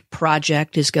great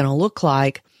project is going to look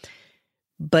like,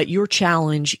 but your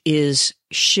challenge is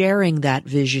sharing that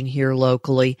vision here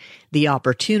locally. The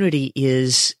opportunity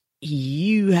is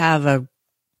you have a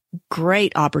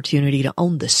great opportunity to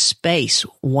own the space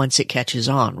once it catches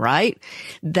on, right?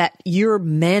 That you're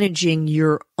managing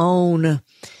your own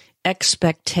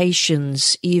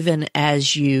expectations even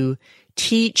as you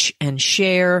teach and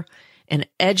share and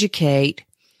educate,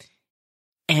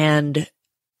 and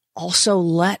also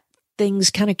let things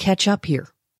kind of catch up here.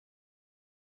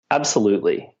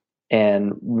 Absolutely.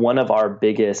 And one of our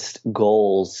biggest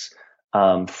goals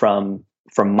from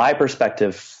from my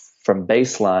perspective, from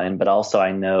Baseline, but also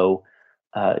I know,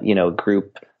 a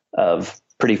group of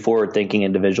pretty forward-thinking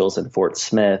individuals in Fort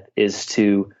Smith, is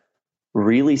to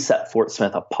really set Fort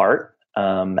Smith apart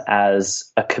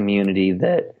as a community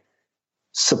that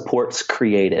supports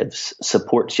creatives,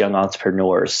 supports young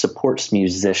entrepreneurs, supports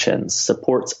musicians,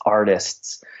 supports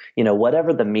artists,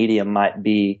 whatever the medium might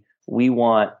be. We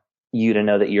want you to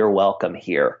know that you're welcome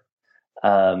here.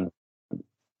 And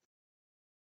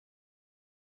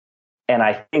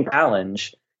I think the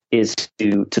challenge is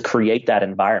to create that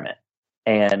environment.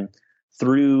 And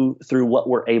through what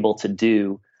we're able to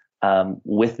do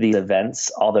with these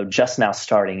events, although just now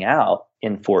starting out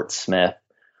in Fort Smith,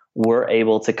 we're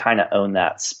able to kind of own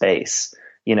that space.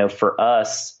 For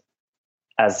us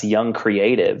as young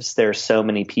creatives, there's so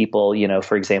many people,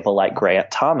 for example, like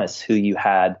Grant Thomas, who you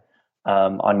had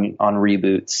on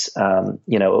Reboots,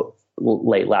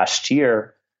 late last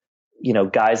year,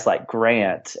 guys like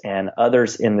Grant and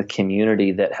others in the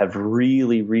community that have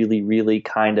really, really, really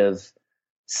kind of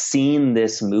seen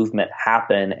this movement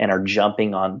happen and are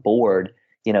jumping on board.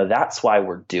 That's why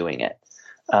we're doing it.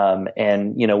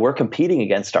 And we're competing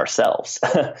against ourselves.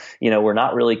 We're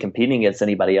not really competing against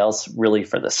anybody else really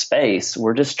for the space.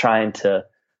 We're just trying to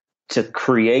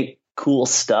create cool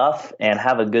stuff and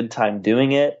have a good time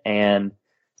doing it, and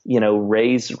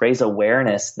raise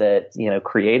awareness that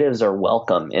creatives are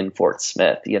welcome in Fort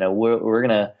Smith. We're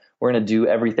gonna do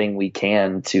everything we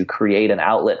can to create an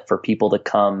outlet for people to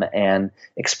come and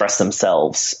express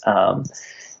themselves.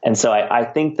 And so I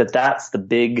think that that's the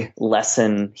big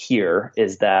lesson here,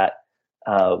 is that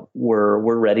we're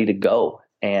ready to go,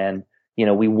 and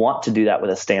we want to do that with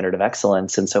a standard of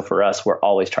excellence. And so for us, we're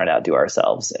always trying to outdo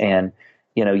ourselves. And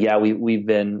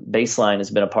Baseline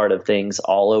has been a part of things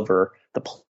all over the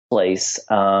place,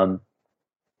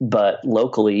 but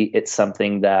locally, it's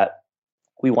something that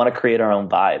we want to create our own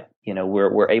vibe.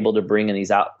 We're able to bring in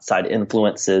these outside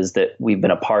influences that we've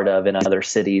been a part of in other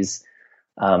cities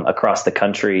across the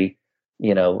country,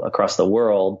 across the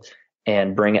world,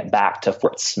 and bring it back to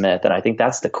Fort Smith. And I think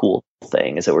that's the cool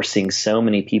thing, is that we're seeing so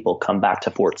many people come back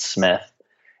to Fort Smith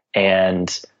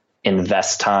and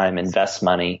invest time, invest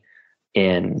money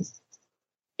in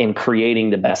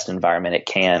creating the best environment it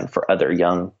can for other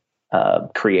young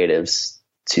creatives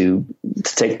to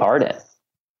take part in.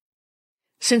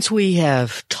 Since we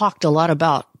have talked a lot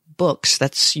about books,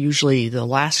 that's usually the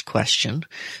last question.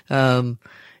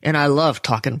 And I love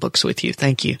talking books with you.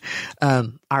 Thank you.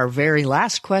 Our very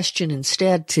last question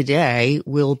instead today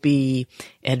will be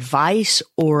advice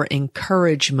or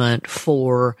encouragement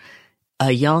for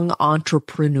a young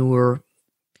entrepreneur,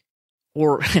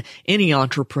 or any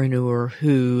entrepreneur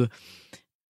who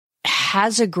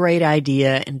has a great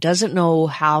idea and doesn't know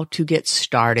how to get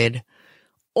started,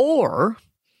 or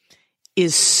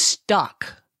is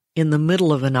stuck in the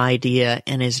middle of an idea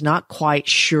and is not quite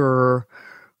sure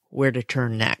where to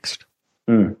turn next?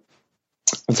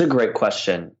 That's a great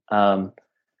question. For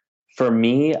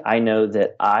me, I know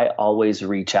that I always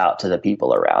reach out to the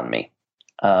people around me.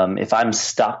 If I'm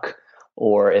stuck,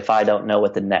 or if I don't know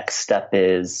what the next step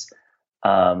is,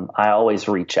 I always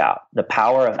reach out. The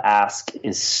power of ask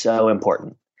is so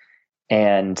important.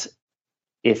 And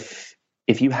if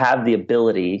you have the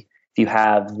ability, if you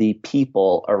have the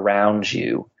people around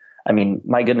you, I mean,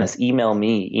 my goodness, email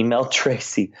me, email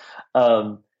Tracy,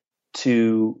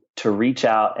 to reach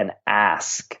out and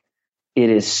ask. It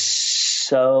is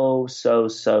so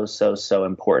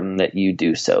important that you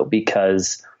do so,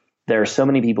 because there are so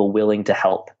many people willing to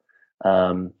help.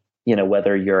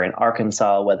 Whether you're in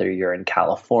Arkansas, whether you're in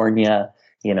California,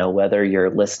 whether you're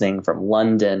listening from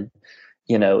London,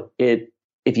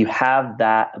 if you have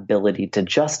that ability to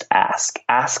just ask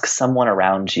someone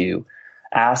around you,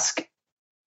 ask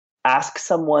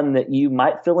someone that you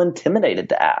might feel intimidated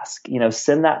to ask,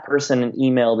 send that person an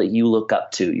email that you look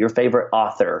up to, your favorite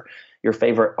author, your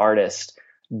favorite artist.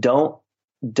 Don't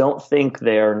think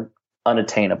they're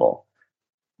unattainable.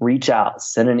 Reach out,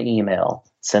 send an email,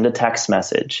 send a text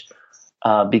message,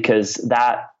 because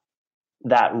that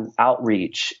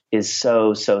outreach is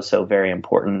so very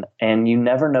important. And you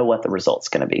never know what the result's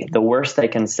going to be. The worst they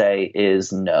can say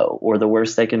is no, or the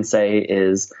worst they can say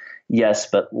is yes,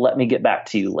 but let me get back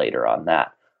to you later on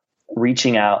that.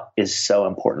 Reaching out is so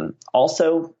important.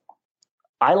 Also,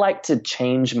 I like to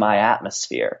change my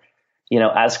atmosphere.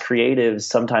 As creatives,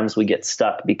 sometimes we get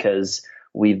stuck because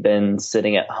we've been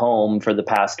sitting at home for the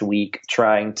past week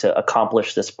trying to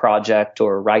accomplish this project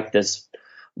or write this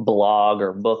blog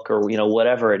or book or,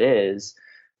 whatever it is.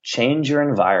 Change your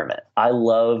environment. I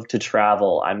love to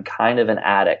travel. I'm kind of an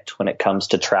addict when it comes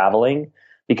to traveling,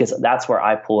 because that's where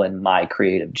I pull in my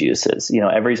creative juices. You know,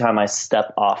 every time I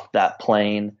step off that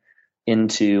plane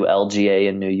into LGA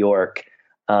in New York,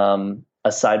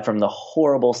 aside from the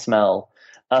horrible smell,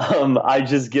 I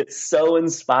just get so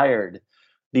inspired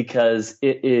because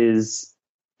it's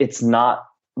not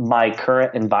my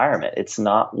current environment. It's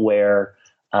not where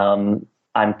I'm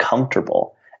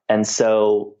comfortable. And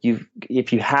so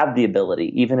if you have the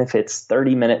ability, even if it's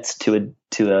 30 minutes to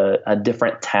a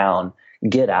different town,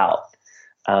 get out,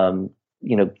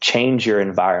 change your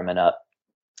environment up.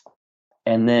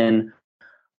 And then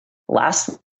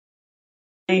lastly,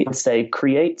 I would say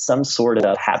create some sort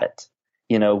of habit,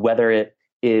 whether it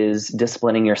is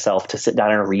disciplining yourself to sit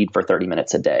down and read for 30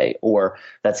 minutes a day, or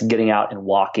that's getting out and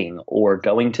walking or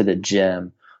going to the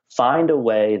gym. Find a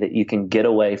way that you can get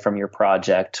away from your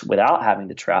project without having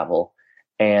to travel,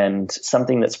 and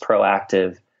something that's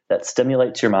proactive, that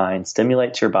stimulates your mind,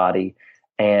 stimulates your body,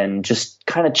 and just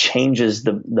kind of changes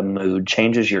the mood,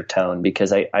 changes your tone.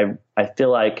 Because I feel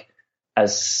like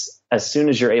as soon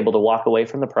as you're able to walk away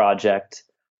from the project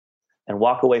and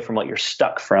walk away from what you're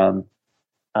stuck from,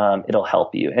 it'll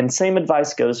help you. And same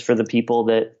advice goes for the people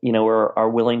that, are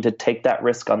willing to take that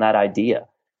risk on that idea.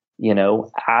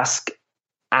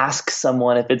 Ask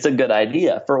someone if it's a good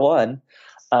idea, for one,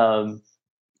 and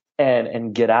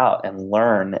get out and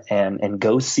learn and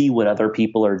go see what other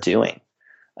people are doing.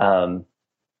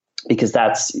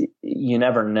 Because you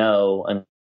never know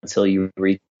until you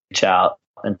reach out,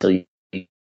 until you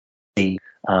see,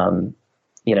 and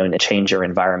change your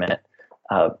environment.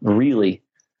 Really,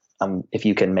 if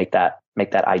you can make that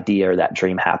idea or that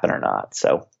dream happen or not.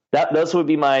 So those would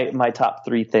be my top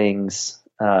 3 things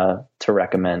to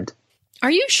recommend. Are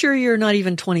you sure you're not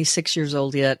even 26 years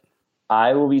old yet?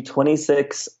 I will be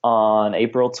 26 on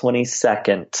April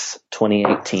 22nd,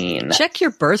 2018. Check your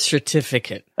birth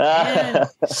certificate. Man,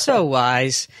 so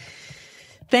wise.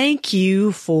 Thank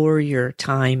you for your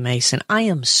time, Mason. I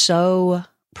am so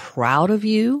proud of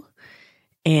you,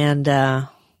 and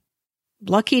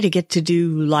lucky to get to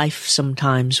do life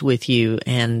sometimes with you.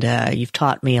 And you've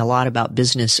taught me a lot about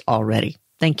business already.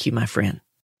 Thank you, my friend.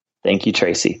 Thank you,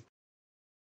 Tracy.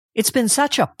 It's been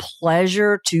such a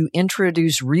pleasure to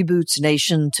introduce Reboots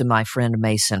Nation to my friend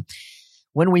Mason.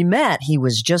 When we met, he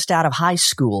was just out of high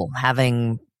school,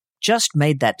 having just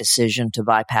made that decision to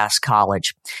bypass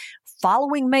college.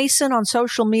 Following Mason on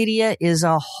social media is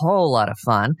a whole lot of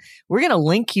fun. We're going to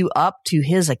link you up to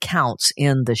his accounts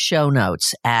in the show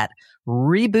notes at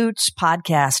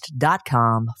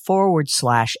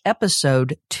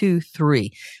rebootspodcast.com/episode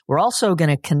 23. We're also going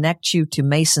to connect you to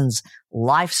Mason's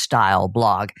lifestyle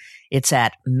blog. It's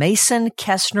at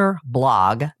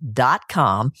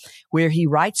masonkessnerblog.com, where he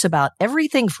writes about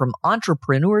everything from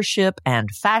entrepreneurship and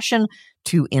fashion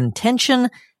to intention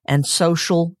and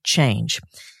social change.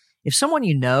 If someone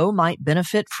you know might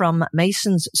benefit from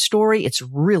Mason's story, it's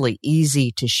really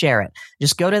easy to share it.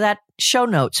 Just go to that show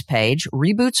notes page,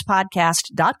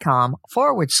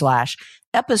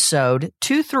 rebootspodcast.com/episode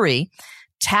 23.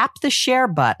 Tap the share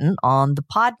button on the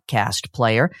podcast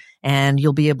player, and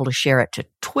you'll be able to share it to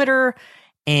Twitter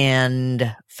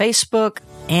and Facebook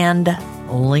and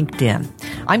LinkedIn.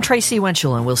 I'm Tracy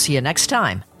Winchell, and we'll see you next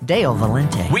time. Deo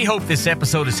Valente. We hope this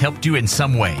episode has helped you in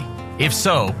some way. If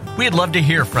so, we'd love to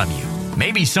hear from you.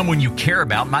 Maybe someone you care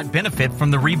about might benefit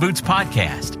from the Reboots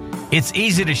podcast. It's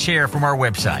easy to share from our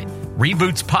website,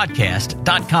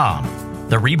 rebootspodcast.com.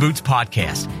 The Reboots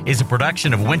podcast is a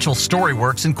production of Winchell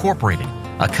Storyworks Incorporated,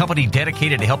 a company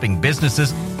dedicated to helping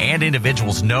businesses and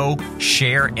individuals know,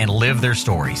 share, and live their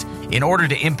stories in order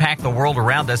to impact the world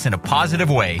around us in a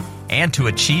positive way and to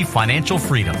achieve financial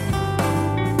freedom.